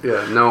Prix. Yeah.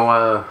 Yeah,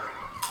 no,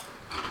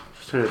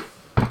 just trying to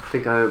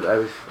think. I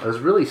was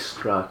really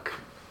struck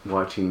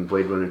watching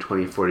Blade Runner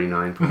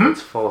 2049 for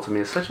its fault. I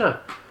mean, it's such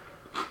a...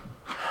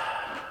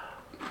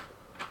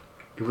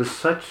 It was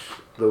such...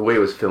 The way it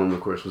was filmed, of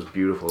course, was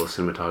beautiful. The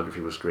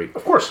cinematography was great.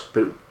 Of course.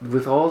 But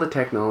with all the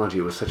technology,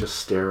 it was such a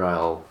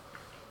sterile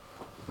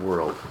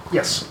world.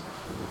 Yes.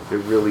 It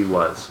really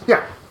was.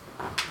 Yeah.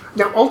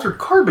 Now, Altered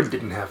Carbon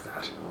didn't have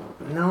that.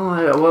 No,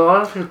 well,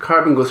 Altered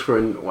Carbon goes for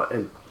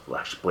and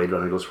actually Blade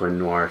Runner goes for a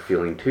noir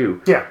feeling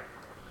too. Yeah.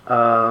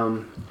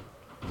 Yeah,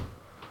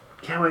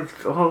 I mean,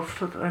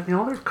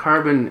 Altered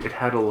Carbon, it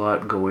had a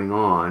lot going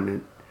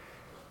on.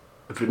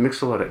 If it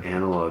mixed a lot of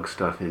analog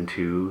stuff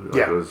into, like,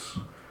 Yeah.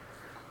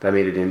 that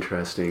made it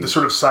interesting. The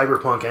sort of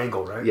cyberpunk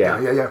angle, right? Yeah.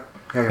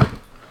 Yeah.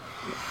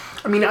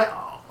 I mean,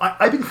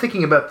 I've been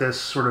thinking about this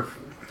sort of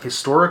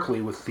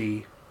historically with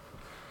the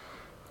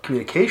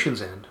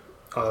communications end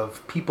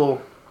of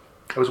people.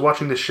 I was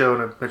watching this show,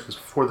 and I mentioned this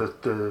before,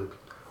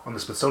 on the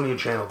Smithsonian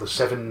Channel, the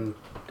 7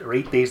 or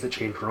 8 days that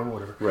changed Rome or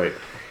whatever. Right.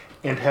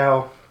 And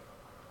how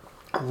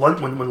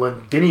when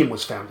Londinium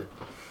was founded,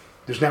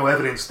 there's now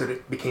evidence that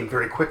it became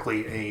very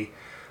quickly a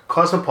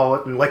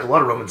cosmopolitan, like a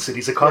lot of Roman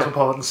cities, a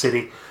cosmopolitan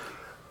city.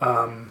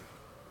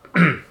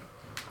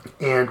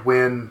 And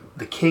when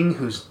the king,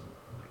 who's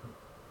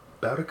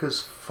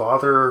Boudica's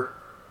father...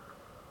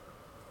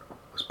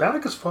 Was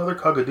Boudica's father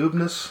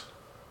Cogadubnus?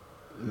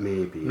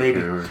 Maybe. Maybe.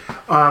 I can't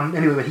remember.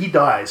 Anyway, when he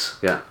dies,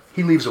 Yeah.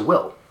 he leaves a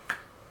will.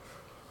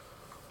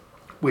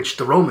 Which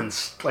the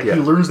Romans, he Yeah.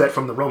 learns that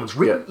from the Romans,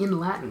 written Yeah. in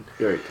Latin.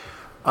 Right.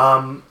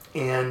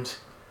 And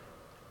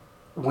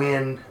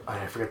when,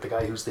 I forget the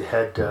guy who's the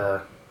head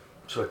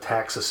sort of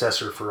tax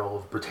assessor for all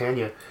of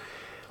Britannia,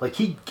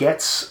 he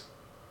gets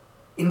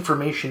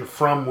information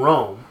from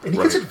Rome, and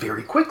he gets Right. it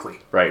very quickly.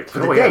 Right. For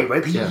the Oh, day, yeah.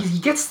 right? Yeah. He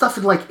gets stuff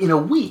in a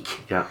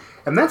week. Yeah.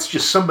 And that's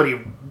just somebody,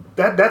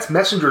 that's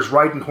messengers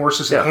riding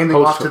horses and handing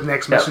off to the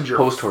next messenger.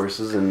 Post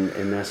horses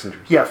and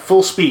messengers. Yeah,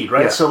 full speed,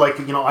 right? Yeah. So,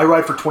 I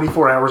ride for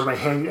 24 hours and I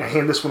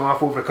hand this one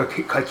off over to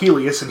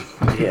Caecilius, and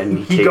And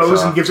he takes goes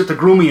off. and gives it to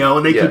Grumio,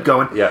 and they keep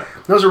going. Yeah.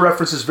 Those are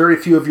references very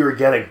few of you are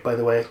getting, by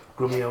the way,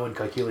 Grumio and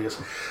Caecilius.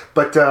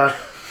 But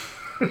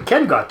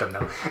Ken got them,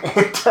 though.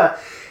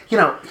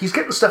 And, he's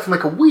getting stuff in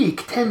a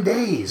week, 10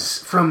 days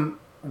from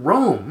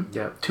Rome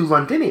to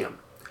Londinium.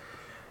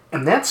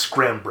 And that's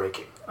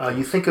groundbreaking.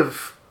 You think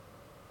of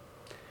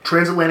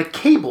transatlantic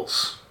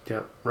cables,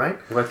 Yeah. right?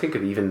 Well, I think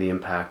of even the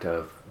impact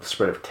of the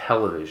spread of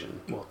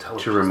television,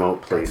 Television. to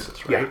remote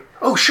places, right? Yeah.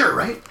 Oh, sure,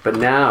 right? But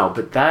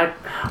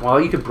while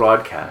you could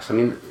broadcast, I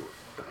mean,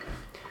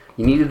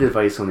 you need a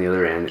device on the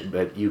other end,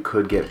 but you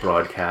could get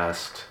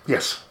broadcast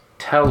Yes,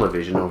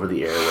 television over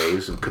the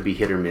airwaves. It could be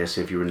hit or miss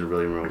if you were in a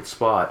really remote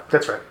spot.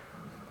 that's right.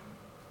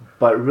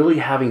 But really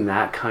having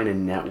that kind of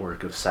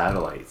network of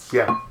satellites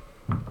Yeah.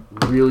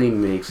 really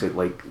makes it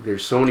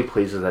there's so many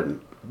places that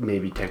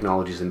maybe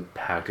technology's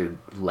impacted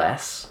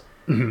less,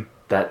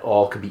 that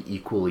all could be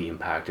equally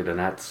impacted, and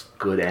that's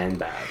good and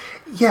bad.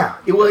 Yeah,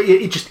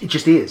 it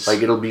just is.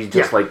 It'll be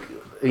just Yeah.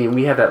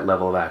 we have that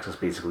level of access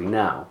basically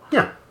now,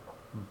 Yeah.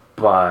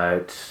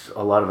 but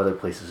a lot of other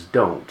places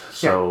don't.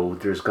 So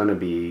there'll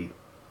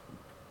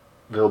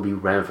be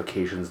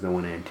ramifications no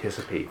one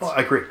anticipates. Well,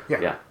 I agree. Yeah.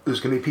 Yeah. There's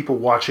going to be people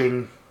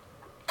watching.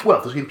 Well,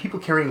 there's going to be people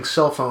carrying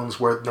cell phones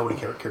where nobody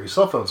carries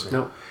cell phones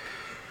anymore. No.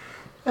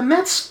 And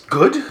that's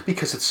good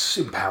because it's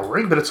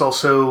empowering, but it's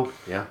also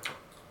Yeah.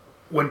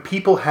 when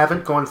people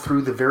haven't gone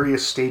through the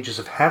various stages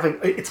of having.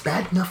 It's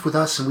bad enough with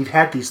us, and we've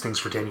had these things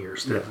for 10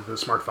 years, the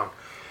smartphone.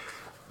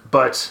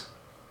 But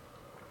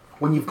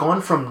when you've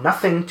gone from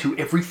nothing to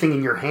everything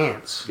in your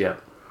hands, Yeah.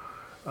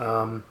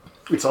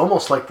 it's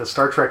almost like the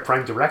Star Trek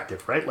Prime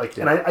Directive, right? Like,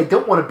 and I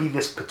don't want to be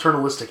this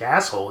paternalistic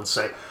asshole and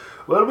say,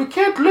 well, we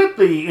can't let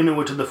the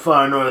Inuit in the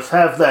far north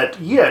have that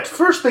yet.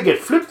 First, they get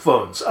flip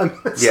phones. I mean,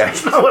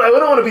 that's not what I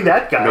don't want to be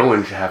that guy. No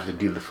one should have to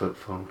do the flip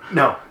phone.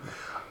 No.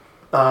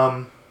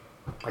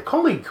 Our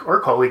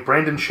colleague,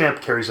 Brandon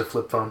Shamp, carries a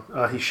flip phone.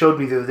 He showed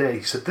me the other day.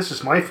 He said, "This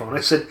is my phone."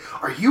 I said,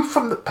 "Are you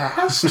from the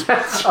past?"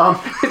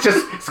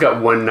 It's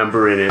got one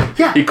number in it.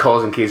 Yeah. He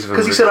calls in case of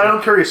Because he said, "I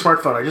don't carry a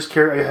smartphone.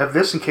 I have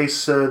this in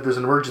case there's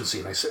an emergency."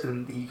 And I said,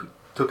 and he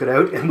took it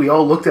out, and we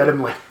all looked at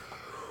him like,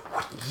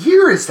 "What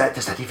year is that?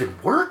 Does that even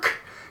work?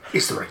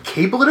 Is there a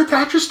cable it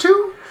attaches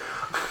to?"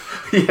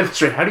 Yeah,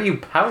 that's right. How do you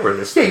power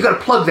this Yeah, thing? you got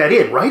to plug that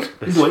in, right?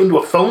 Into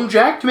a phone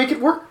jack to make it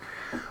work.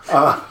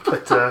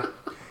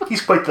 But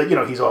he's quite the,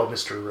 he's all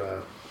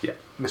Mr. Yeah.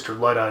 Mr.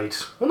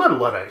 Luddite. Well, not a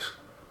Luddite,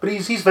 but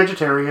he's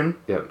vegetarian.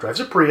 Yeah. Drives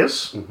a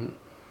Prius. Mm-hmm.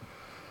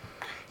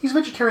 He's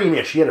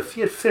vegetarian-ish. He had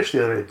fish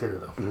the other day at dinner,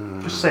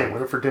 though. Just saying,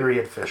 went out for dinner, he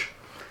had fish.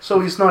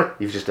 So he's not.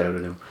 You've just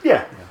outed him.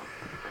 Yeah.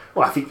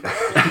 Well, I think.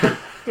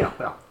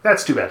 Well,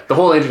 that's too bad. The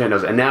whole internet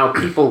knows it. And now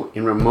people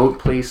in remote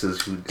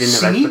places who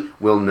didn't have access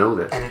will know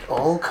this. And it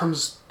all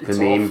comes. The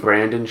name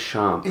Brandon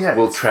Shamp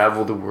will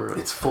travel the world.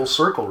 It's full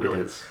circle,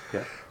 really. It is.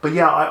 Yeah. But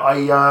yeah,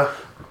 I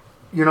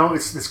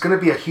it's going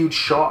to be a huge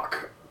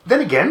shock. Then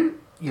again,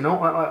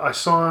 I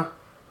saw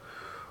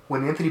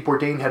when Anthony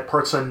Bourdain had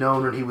Parts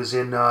Unknown and he was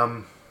in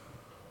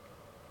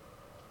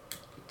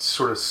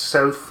sort of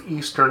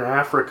southeastern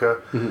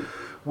Africa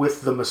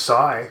with the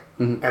Maasai,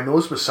 and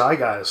those Maasai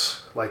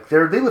guys, like they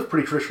live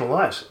pretty traditional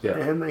lives,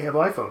 and they have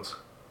iPhones.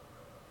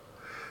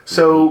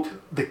 So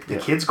the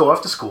kids go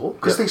off to school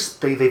because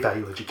they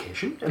value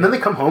education, and then they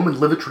come home and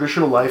live a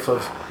traditional life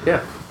of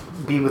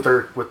being with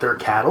their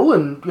cattle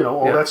and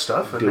all that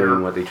stuff, and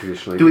doing what they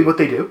traditionally doing do. what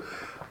they do.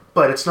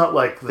 But it's not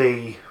like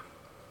they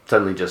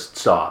Suddenly just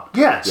stop.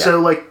 yeah. So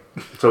like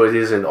So it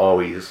isn't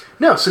always.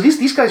 no. So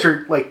these guys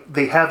are like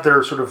they have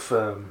their sort of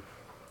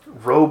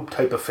robe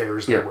type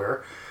affairs they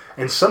wear.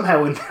 And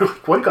somehow,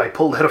 one guy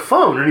pulled out a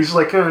phone, and he's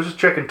like, "I'm just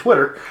checking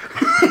Twitter."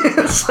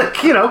 It's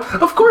like,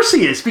 of course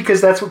he is, because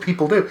that's what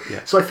people do.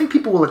 Yeah. So I think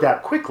people will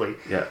adapt quickly.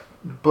 Yeah.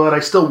 But I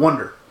still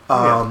wonder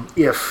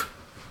if,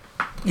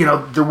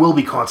 there will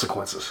be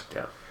consequences.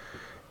 Yeah.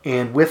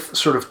 And with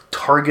sort of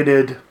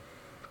targeted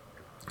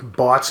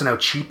bots and how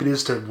cheap it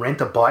is to rent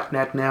a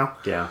botnet now,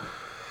 Yeah.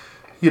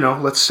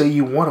 let's say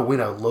you want to win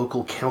a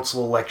local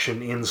council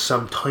election in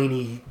some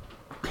tiny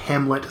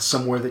hamlet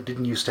somewhere that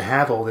didn't used to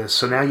have all this.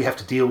 So now you have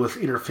to deal with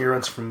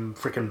interference from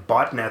freaking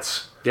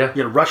botnets. Yeah.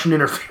 Russian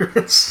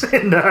interference.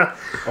 And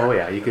Oh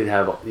yeah, you could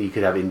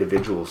have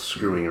individuals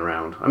screwing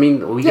around. I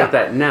mean, we Yeah. get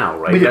that now,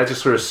 right? We do. That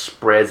just sort of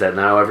spreads that.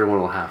 Now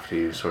everyone will have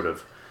to sort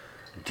of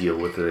deal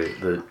with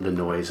the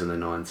noise and the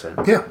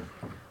nonsense. yeah.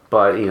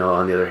 But,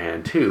 on the other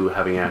hand, too,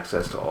 having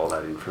access to all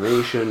that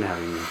information,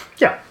 having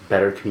Yeah.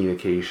 better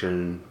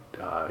communication,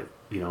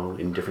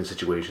 in different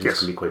situations Yes.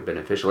 can be quite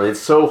beneficial. And it's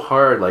so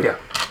hard. Like, Yeah.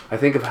 I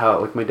think of how,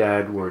 like, my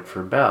dad worked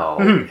for Bell,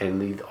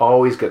 and he'd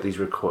always get these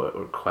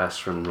requests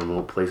from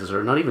remote places,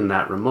 or not even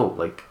that remote,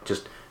 like,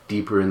 just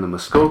deeper in the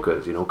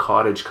Muskokas,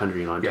 cottage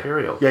country in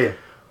Ontario. Yeah.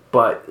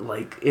 But,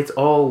 like, it's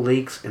all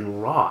lakes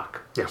and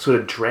rock. Yeah. So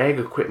to drag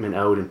equipment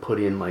out and put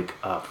in, like,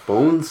 a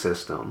phone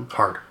system,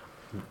 Hard.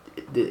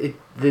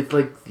 it's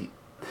like,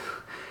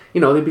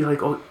 they'd be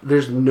like, "Oh,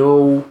 there's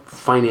no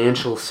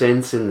financial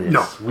sense in this.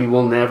 No. We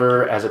will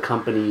never, as a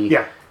company,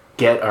 Yeah.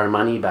 get our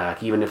money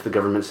back, even if the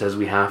government says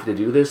we have to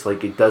do this.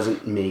 Like, it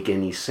doesn't make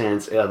any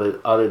sense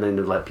other than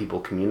to let people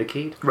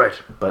communicate. Right.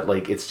 But,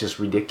 like, it's just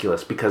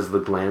ridiculous because the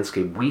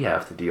landscape we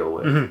have to deal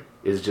with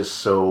is just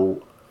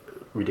so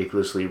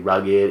ridiculously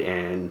rugged,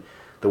 and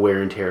the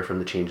wear and tear from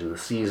the change in the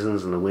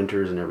seasons and the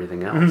winters and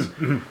everything else.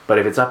 But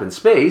if it's up in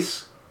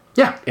space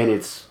Yeah. and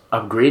it's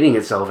upgrading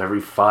itself every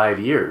 5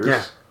 years...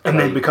 Yeah. And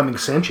like- then becoming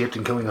sentient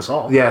and killing us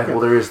all. Yeah, well,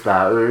 there is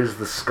that. There is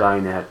the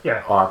Skynet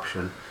Yeah.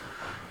 option.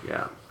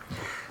 Yeah.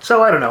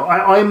 So I don't know.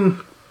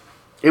 I'm.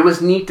 It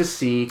was neat to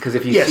see, because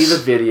if you Yes. see the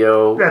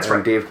video, That's and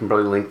right. Dave can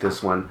probably link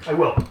this one, I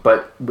will.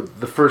 but with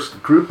the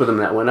first group of them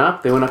that went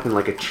up, they went up in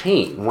like a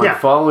chain, one Yeah.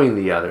 following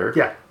the other.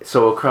 Yeah.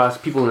 So across,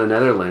 people in the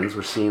Netherlands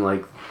were seeing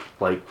like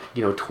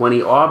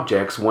 20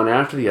 objects, one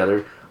after the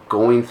other,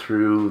 going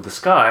through the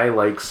sky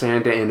like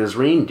Santa and his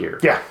reindeer.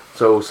 Yeah.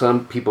 So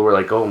some people were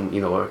like,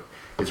 oh,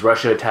 is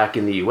Russia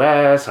attacking the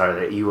U.S.? Are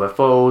there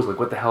UFOs? Like,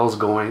 what the hell's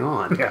going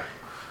on? Yeah.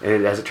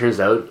 And as it turns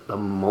out, a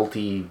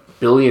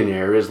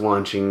multi-billionaire is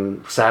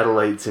launching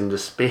satellites into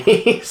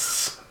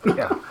space.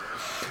 Yeah.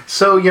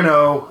 So,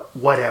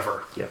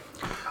 whatever. Yeah.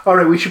 All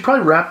right, we should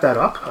probably wrap that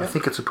up. I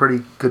think it's a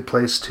pretty good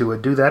place to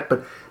do that.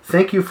 But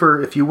thank you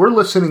if you were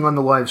listening on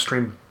the live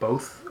stream,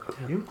 both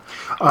of you,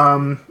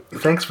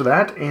 thanks for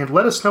that. And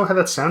let us know how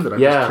that sounded. I'm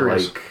just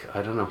curious.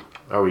 I don't know.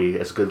 Are we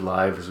as good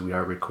live as we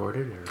are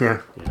recorded? Or?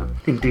 Yeah,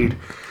 indeed.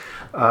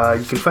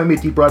 You can find me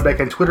at DBroadback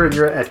on Twitter, and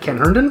you're at Ken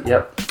Herndon.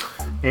 Yep.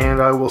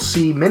 And I will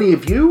see many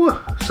of you,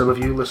 some of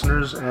you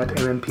listeners, at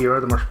MNPR,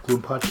 the Marshall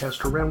McLuhan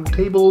Podcaster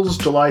Roundtables,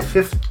 July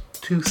 5th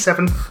to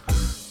 7th,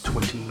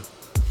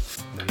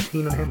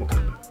 2019 in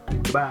Hamilton.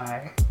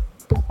 Goodbye.